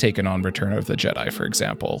he had taken on Return of the Jedi, for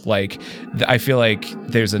example? Like, I feel like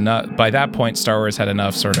there's enough, by that point, Star Wars had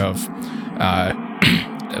enough sort of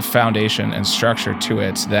foundation and structure to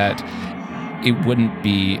it that it wouldn't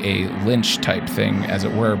be a Lynch type thing, as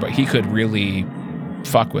it were, but he could really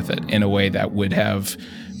fuck with it in a way that would have,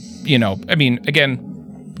 I mean, again,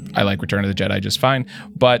 I like Return of the Jedi just fine,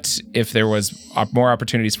 but if there was more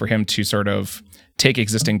opportunities for him to sort of take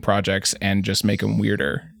existing projects and just make them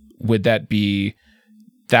weirder, would that be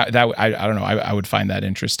that I don't know. I would find that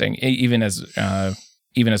interesting, even as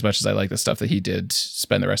much as I like the stuff that he did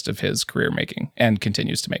spend the rest of his career making and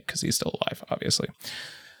continues to make because he's still alive, obviously.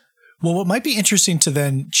 Well, what might be interesting to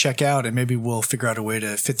then check out, and maybe we'll figure out a way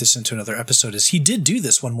to fit this into another episode, is he did do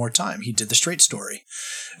this one more time. He did The Straight Story,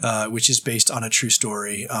 which is based on a true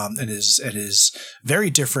story, and is very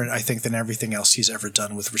different, I think, than everything else he's ever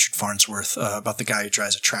done with Richard Farnsworth, about the guy who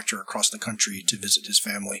drives a tractor across the country to visit his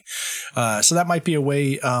family. So that might be a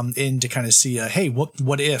way in to kind of see, hey,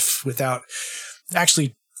 what if, without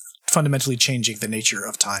actually fundamentally changing the nature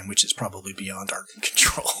of time, which is probably beyond our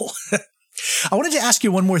control. I wanted to ask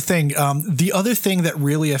you one more thing. The other thing that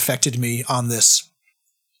really affected me on this,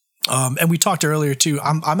 and we talked earlier too,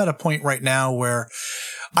 I'm at a point right now where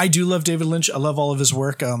I do love David Lynch. I love all of his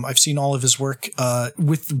work. I've seen all of his work,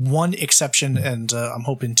 with one exception, and I'm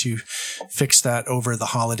hoping to fix that over the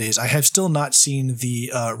holidays. I have still not seen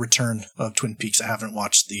the return of Twin Peaks. I haven't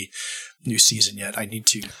watched the new season yet. I need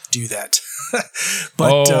to do that.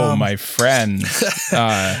 But my friend,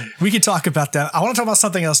 we could talk about that. I want to talk about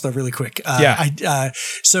something else though, really quick. I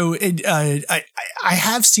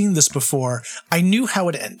have seen this before. I knew how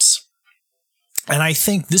it ends. And I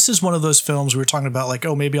think this is one of those films we were talking about, like,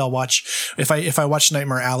 oh, maybe I'll watch, if I watch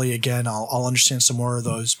Nightmare Alley again, I'll understand some more of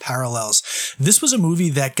those parallels. This was a movie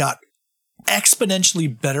that got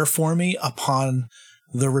exponentially better for me upon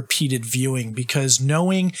the repeated viewing, because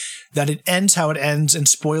knowing that it ends how it ends, and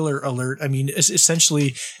spoiler alert, I mean,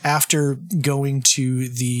 essentially after going to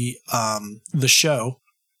the show,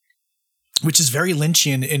 which is very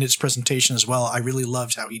Lynchian in its presentation as well. I really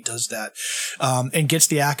loved how he does that, and gets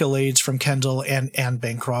the accolades from Kendall and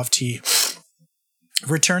Bancroft. He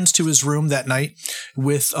returns to his room that night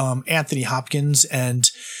with Anthony Hopkins, and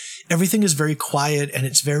everything is very quiet and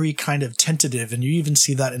it's very kind of tentative. And you even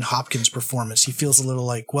see that in Hopkins' performance. He feels a little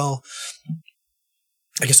like, well,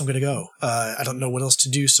 I guess I'm going to go. I don't know what else to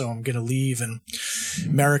do, so I'm going to leave. And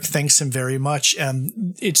Merrick thanks him very much.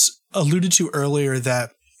 And it's alluded to earlier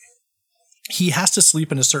that he has to sleep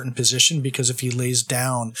in a certain position, because if he lays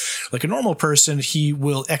down like a normal person, he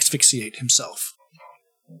will asphyxiate himself.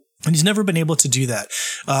 And he's never been able to do that.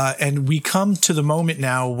 And we come to the moment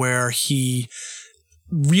now where he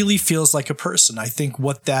really feels like a person. I think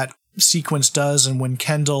what that sequence does, and when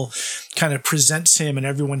Kendall kind of presents him and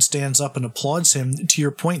everyone stands up and applauds him, to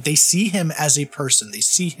your point, they see him as a person. They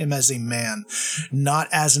see him as a man, not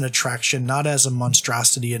as an attraction, not as a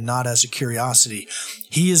monstrosity, and not as a curiosity.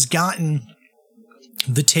 He has gotten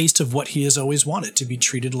the taste of what he has always wanted, to be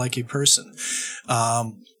treated like a person.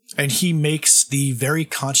 And he makes the very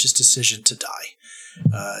conscious decision to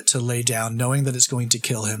die, to lay down, knowing that it's going to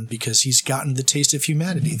kill him, because he's gotten the taste of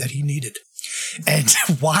humanity that he needed. And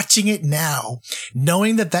watching it now,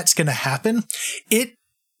 knowing that that's going to happen,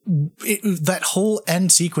 that whole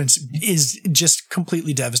end sequence is just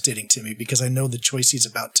completely devastating to me, because I know the choice he's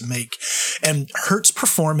about to make. And Hurt's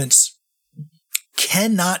performance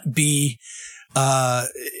cannot be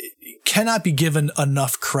given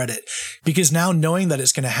enough credit, because now knowing that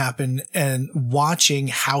it's going to happen and watching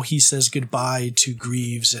how he says goodbye to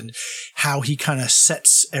Greaves and how he kind of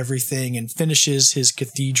sets everything and finishes his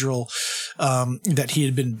cathedral that he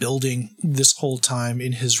had been building this whole time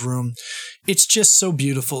in his room. It's just so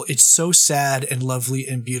beautiful. It's so sad and lovely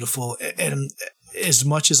and beautiful. And as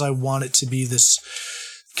much as I want it to be this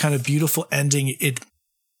kind of beautiful ending,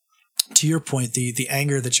 to your point, the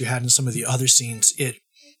anger that you had in some of the other scenes, it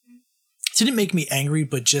didn't make me angry,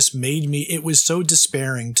 but just made me, it was so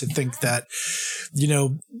despairing to think that,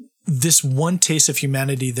 this one taste of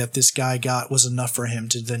humanity that this guy got was enough for him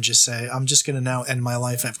to then just say, I'm just going to now end my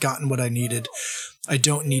life. I've gotten what I needed. I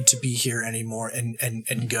don't need to be here anymore,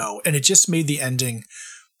 and go. And it just made the ending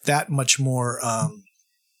that much more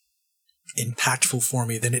impactful for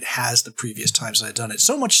me than it has the previous times I've done it.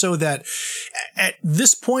 So much so that at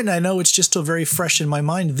this point, I know it's just still very fresh in my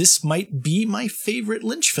mind, this might be my favorite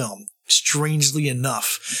Lynch film, strangely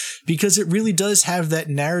enough, because it really does have that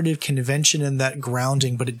narrative convention and that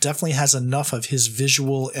grounding, but it definitely has enough of his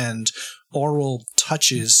visual and oral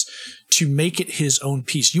touches to make it his own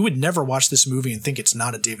piece. You would never watch this movie and think it's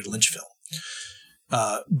not a David Lynch film.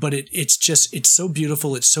 But it's so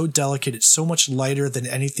beautiful. It's so delicate. It's so much lighter than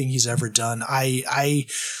anything he's ever done. I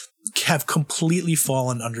have completely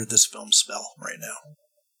fallen under this film spell right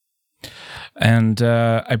now. And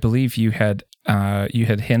I believe you had you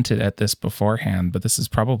had hinted at this beforehand, but this is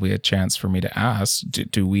probably a chance for me to ask: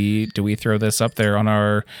 Do we throw this up there on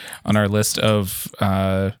our list of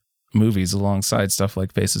movies alongside stuff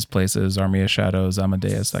like Faces, Places, Army of Shadows,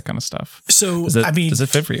 Amadeus, that kind of stuff? So, does it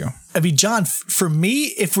fit for you? I mean, John, for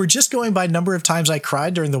me, if we're just going by number of times I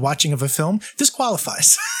cried during the watching of a film, this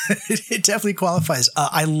qualifies. It definitely qualifies.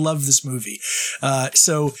 I love this movie.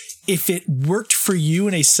 So if it worked for you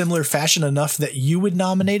in a similar fashion enough that you would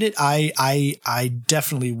nominate it, I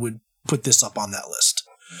definitely would put this up on that list.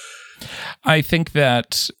 I think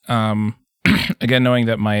that, again, knowing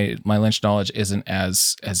that my Lynch knowledge isn't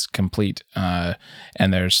as complete, and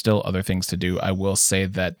there's still other things to do, I will say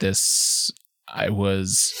that this, I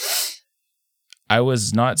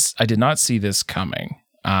did not see this coming.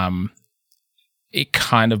 It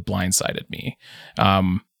kind of blindsided me.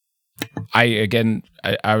 I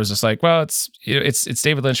was just like, well, it's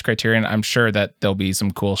David Lynch Criterion. I'm sure that there'll be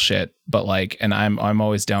some cool shit, but like, and I'm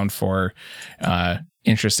always down for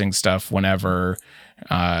interesting stuff whenever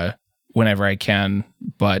I can,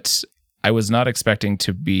 but I was not expecting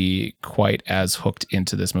to be quite as hooked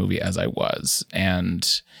into this movie as I was. And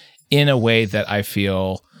in a way that I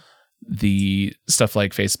feel the stuff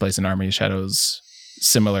like Face, Place, and Army of Shadows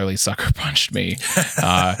similarly sucker punched me.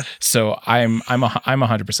 So I'm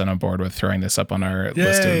 100% on board with throwing this up on our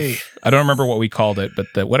list of, I don't remember what we called it,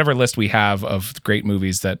 but whatever list we have of great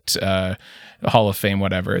movies that Hall of Fame,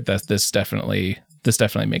 whatever, this definitely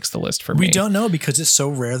makes the list for me. We don't know because it's so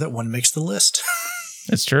rare that one makes the list.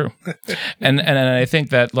 It's true. And I think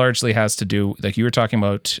that largely has to do, like you were talking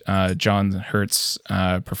about John Hurt's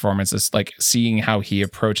performance, it's like seeing how he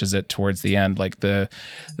approaches it towards the end, like the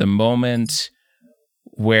moment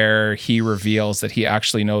where he reveals that he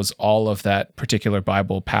actually knows all of that particular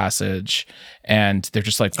Bible passage, and they're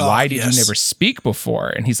just like, why did you never speak before?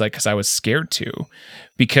 And he's like, because I was scared to.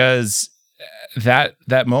 Because that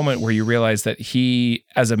moment where you realize that he,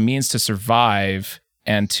 as a means to survive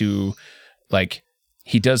and to, like,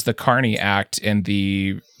 he does the Carney act and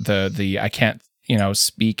the I can't,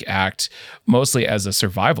 speak act mostly as a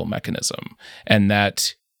survival mechanism, and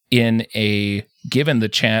that given the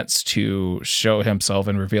chance to show himself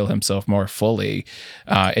and reveal himself more fully,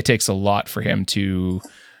 it takes a lot for him to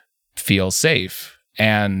feel safe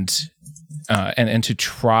and to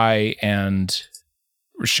try and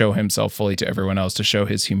show himself fully to everyone else, to show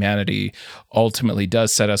his humanity, ultimately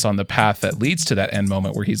does set us on the path that leads to that end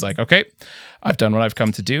moment where he's like, okay, I've done what I've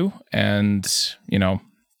come to do. And,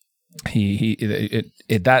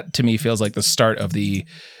 that to me feels like the start of the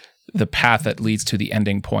path that leads to the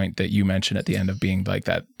ending point that you mentioned at the end of being like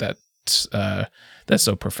that's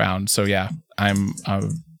so profound. So yeah, I'm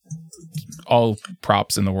all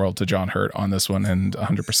props in the world to John Hurt on this one, and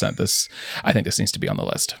 100% I think this needs to be on the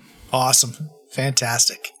list. Awesome.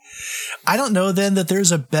 Fantastic. I don't know then that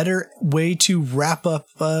there's a better way to wrap up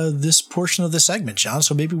this portion of the segment, John.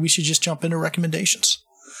 So maybe we should just jump into recommendations.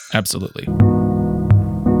 Absolutely.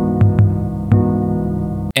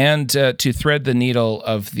 And to thread the needle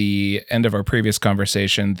of the end of our previous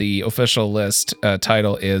conversation, the official list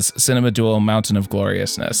title is Cinema Duel Mountain of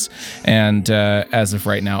Gloriousness. And as of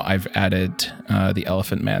right now, I've added The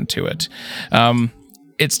Elephant Man to it.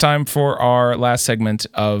 It's time for our last segment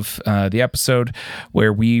of the episode,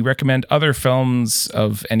 where we recommend other films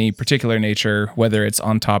of any particular nature, whether it's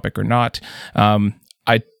on topic or not.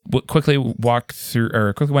 I quickly went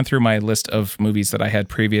through my list of movies that I had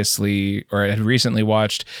previously or had recently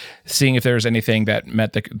watched, seeing if there was anything that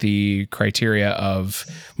met the criteria of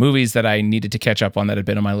movies that I needed to catch up on that had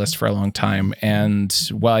been on my list for a long time. And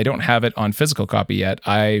while I don't have it on physical copy yet,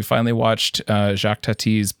 I finally watched Jacques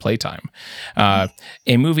Tati's Playtime, a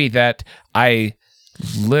movie that I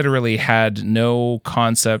literally had no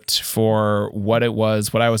concept for what it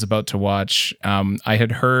was, what I was about to watch. I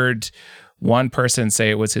had heard one person say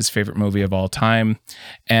it was his favorite movie of all time,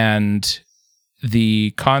 and the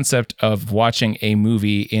concept of watching a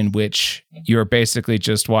movie in which you're basically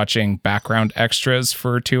just watching background extras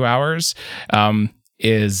for 2 hours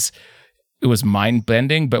it was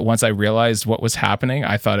mind-bending. But once I realized what was happening,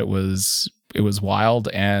 I thought it was wild,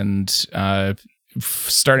 and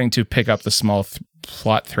starting to pick up the small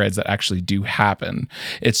plot threads that actually do happen.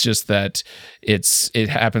 It's just that it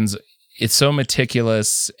happens. It's so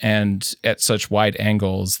meticulous and at such wide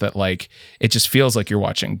angles that like it just feels like you're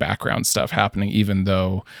watching background stuff happening, even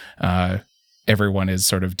though everyone is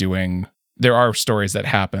sort of doing. There are stories that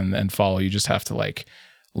happen and follow. You just have to like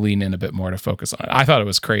lean in a bit more to focus on it. I thought it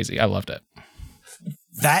was crazy. I loved it.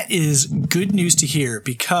 That is good news to hear,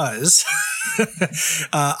 because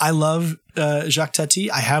I love Jacques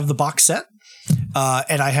Tati. I have the box set.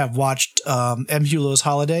 And I have watched M. Hulot's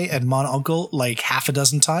Holiday and Mon Uncle like half a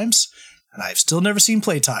dozen times, and I've still never seen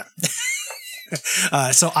Playtime.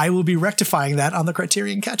 So I will be rectifying that on the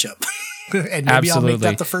Criterion catch-up. And maybe I'll make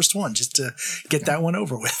that the first one just to get that one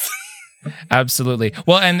over with. Absolutely.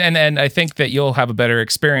 Well, and I think that you'll have a better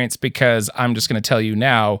experience because I'm just going to tell you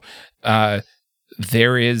now,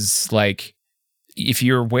 there is like, if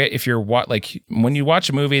you're like when you watch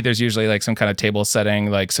a movie, there's usually like some kind of table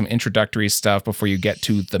setting, like some introductory stuff before you get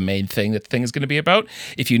to the main thing that the thing is going to be about.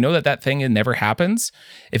 If you know that thing never happens,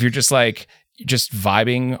 if you're just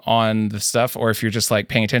vibing on the stuff, or if you're just like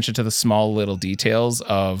paying attention to the small little details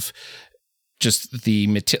of just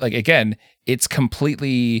like, again, it's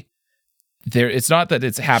completely there. It's not that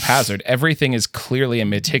it's haphazard. Everything is clearly and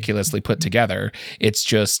meticulously put together. It's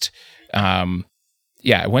just,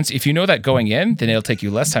 if you know that going in, then it'll take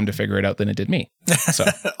you less time to figure it out than it did me. So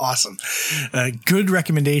awesome. Good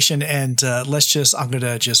recommendation. And I'm going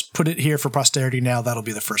to just put it here for posterity now. That'll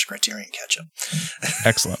be the first Criterion catch-up.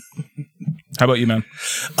 Excellent. How about you, man?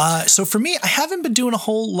 So for me, I haven't been doing a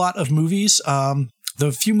whole lot of movies.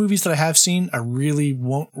 The few movies that I have seen, I really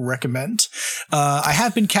won't recommend. I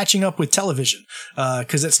have been catching up with television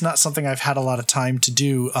because it's not something I've had a lot of time to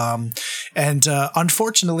do. And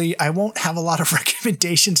unfortunately, I won't have a lot of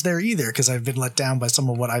recommendations there either because I've been let down by some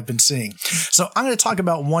of what I've been seeing. So I'm going to talk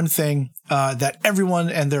about one thing that everyone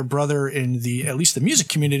and their brother in at least the music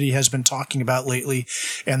community has been talking about lately.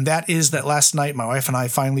 And that is that last night, my wife and I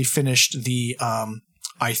finally finished the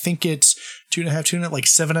I think it's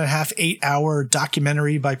 7.5, 8 hour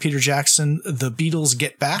documentary by Peter Jackson, The Beatles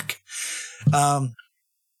Get Back.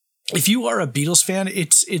 If you are a Beatles fan,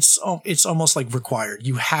 it's almost like required.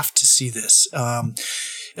 You have to see this.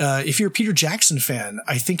 If you're a Peter Jackson fan,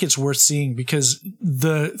 I think it's worth seeing because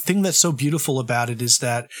the thing that's so beautiful about it is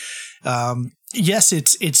that, yes,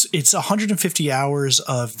 it's 150 hours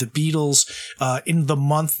of the Beatles in the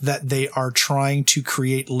month that they are trying to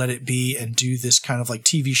create Let It Be and do this kind of like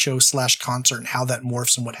TV show / concert and how that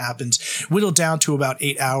morphs and what happens, whittled down to about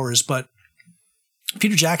 8 hours. But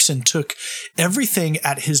Peter Jackson took everything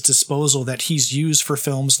at his disposal that he's used for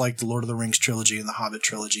films like the Lord of the Rings trilogy and the Hobbit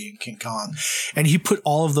trilogy and King Kong, and he put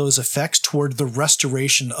all of those effects toward the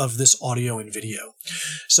restoration of this audio and video.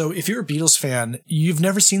 So if you're a Beatles fan, you've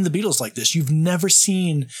never seen the Beatles like this. You've never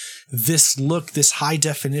seen this look, this high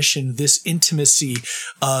definition, this intimacy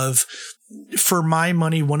of, for my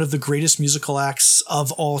money, one of the greatest musical acts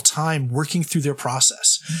of all time working through their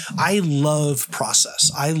process. I love process.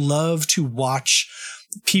 I love to watch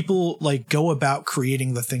people like go about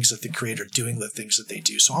creating the things that they create or doing the things that they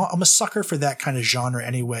do. So I'm a sucker for that kind of genre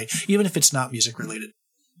anyway, even if it's not music related.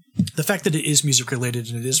 The fact that it is music related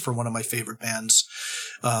and it is for one of my favorite bands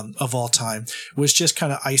of all time was just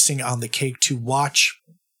kind of icing on the cake to watch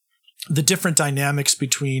the different dynamics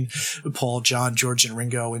between Paul, John, George, and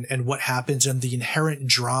Ringo and what happens and the inherent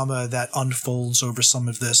drama that unfolds over some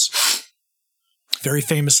of this. Very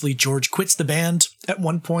famously, George quits the band at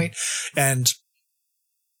one point and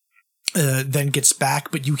then gets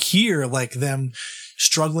back, but you hear like them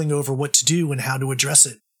struggling over what to do and how to address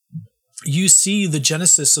it. You see the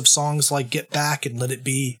genesis of songs like Get Back and Let It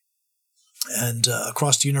Be and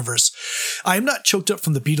Across the Universe. I'm not choked up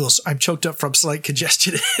from the Beatles. I'm choked up from slight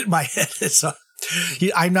congestion in my head. So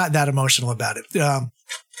I'm not that emotional about it.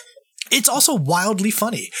 It's also wildly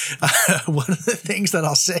funny. One of the things that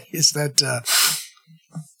I'll say is that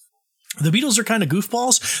the Beatles are kind of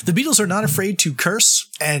goofballs. The Beatles are not afraid to curse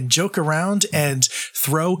and joke around and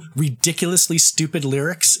throw ridiculously stupid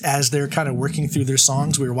lyrics as they're kind of working through their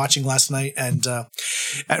songs. We were watching last night, and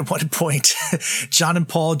at one point, John and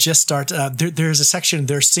Paul just start. There's a section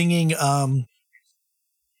they're singing. I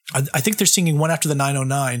think they're singing One After the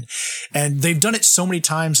 909, and they've done it so many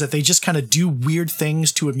times that they just kind of do weird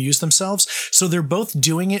things to amuse themselves. So they're both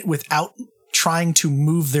doing it without trying to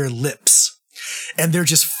move their lips. And they're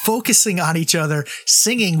just focusing on each other,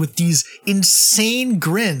 singing with these insane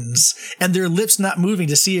grins and their lips not moving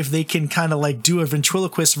to see if they can kind of like do a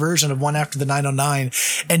ventriloquist version of One After the 909.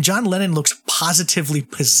 And John Lennon looks positively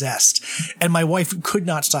possessed. And my wife could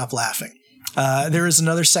not stop laughing. There is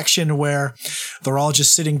another section where they're all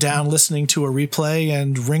just sitting down listening to a replay,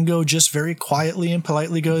 and Ringo just very quietly and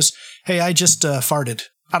politely goes, "Hey, I just farted.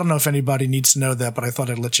 I don't know if anybody needs to know that, but I thought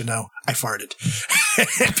I'd let you know. I farted."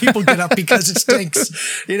 People get up because it stinks.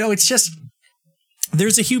 You know, it's just,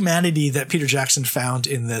 there's a humanity that Peter Jackson found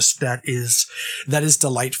in this that is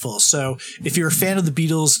delightful. So if you're a fan of the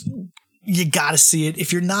Beatles, you got to see it.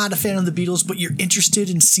 If you're not a fan of the Beatles, but you're interested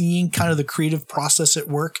in seeing kind of the creative process at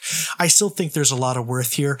work, I still think there's a lot of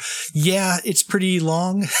worth here. Yeah, it's pretty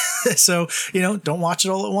long. So, don't watch it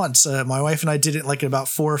all at once. My wife and I did it like in about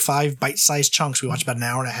 4 or 5 bite-sized chunks. We watched about an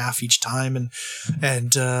hour and a half each time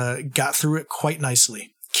and got through it quite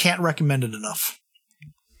nicely. Can't recommend it enough.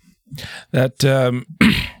 That,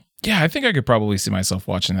 yeah, I think I could probably see myself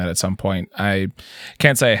watching that at some point. I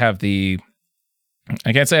can't say I have the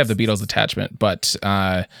Beatles attachment, but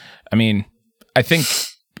I mean, I think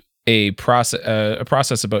a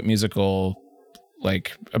process about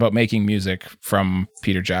about making music from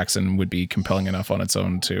Peter Jackson would be compelling enough on its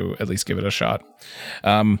own to at least give it a shot.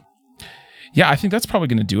 Yeah, I think that's probably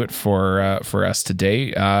going to do it for us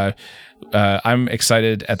today. I'm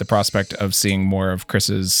excited at the prospect of seeing more of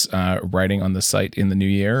Chris's writing on the site in the new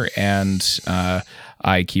year, and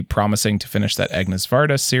I keep promising to finish that Agnes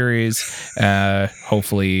Varda series.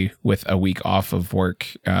 Hopefully, with a week off of work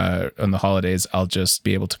on the holidays, I'll just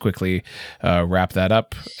be able to quickly wrap that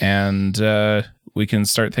up, and we can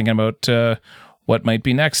start thinking about what might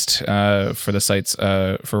be next for the sites,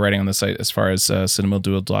 for writing on the site as far as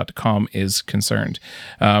cinemaduel.com is concerned.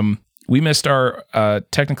 We missed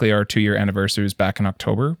technically our 2-year anniversaries back in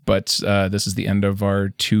October, but this is the end of our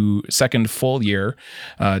second full year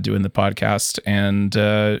doing the podcast. And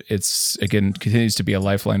it's, again, continues to be a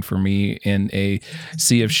lifeline for me in a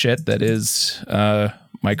sea of shit that is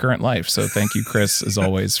my current life. So thank you, Chris, as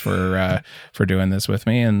always, for doing this with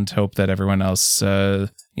me, and hope that everyone else,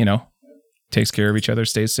 takes care of each other,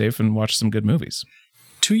 stays safe, and watches some good movies.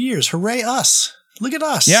 2 years. Hooray us. Look at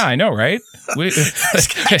us. Yeah, I know, right?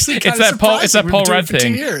 It's that Paul Rudd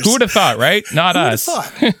thing. Who would have thought, right? Not us.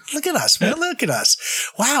 Look at us, man. Look at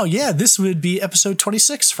us. Wow. Yeah, this would be episode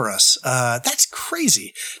 26 for us. That's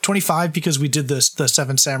crazy. 25 because we did the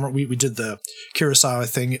Seven Samurai. We did the Kurosawa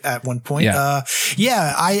thing at one point. Yeah.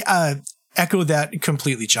 I echo that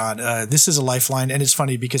completely, John. This is a lifeline, and it's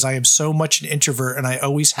funny because I am so much an introvert, and I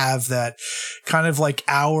always have that kind of like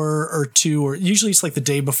hour or two, or usually it's like the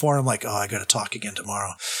day before. I'm like, oh, I got to talk again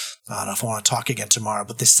tomorrow. I don't know if I want to talk again tomorrow,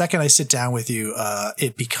 but the second I sit down with you,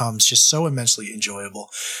 it becomes just so immensely enjoyable.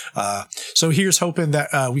 So here's hoping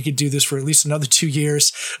that we could do this for at least another 2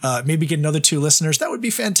 years, maybe get another 2 listeners. That would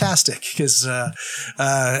be fantastic because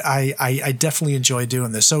I definitely enjoy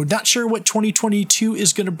doing this. So not sure what 2022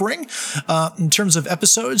 is going to bring in terms of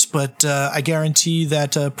episodes, but I guarantee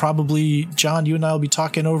that probably, John, you and I will be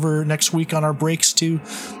talking over next week on our breaks to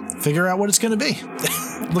figure out what it's going to be.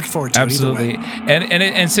 Looking forward to Absolutely. it either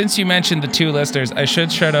way. And since you mentioned the 2 listeners, I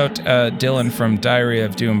should shout out Dylan from Diary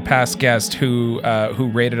of Doom, past guest, who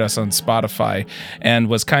rated us on Spotify and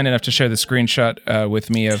was kind enough to share the screenshot with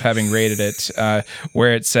me of having rated it,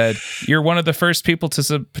 where it said, "You're one of the first people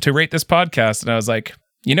to rate this podcast." And I was like,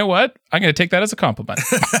 you know what? I'm going to take that as a compliment.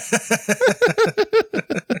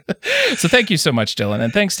 So thank you so much, Dylan.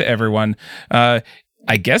 And thanks to everyone.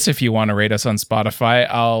 I guess if you want to rate us on Spotify,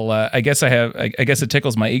 I guess it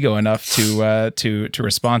tickles my ego enough to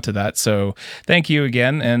respond to that. So thank you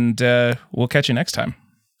again, and we'll catch you next time.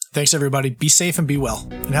 Thanks, everybody. Be safe and be well,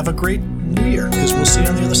 and have a great new year, because we'll see you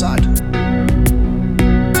on the other side.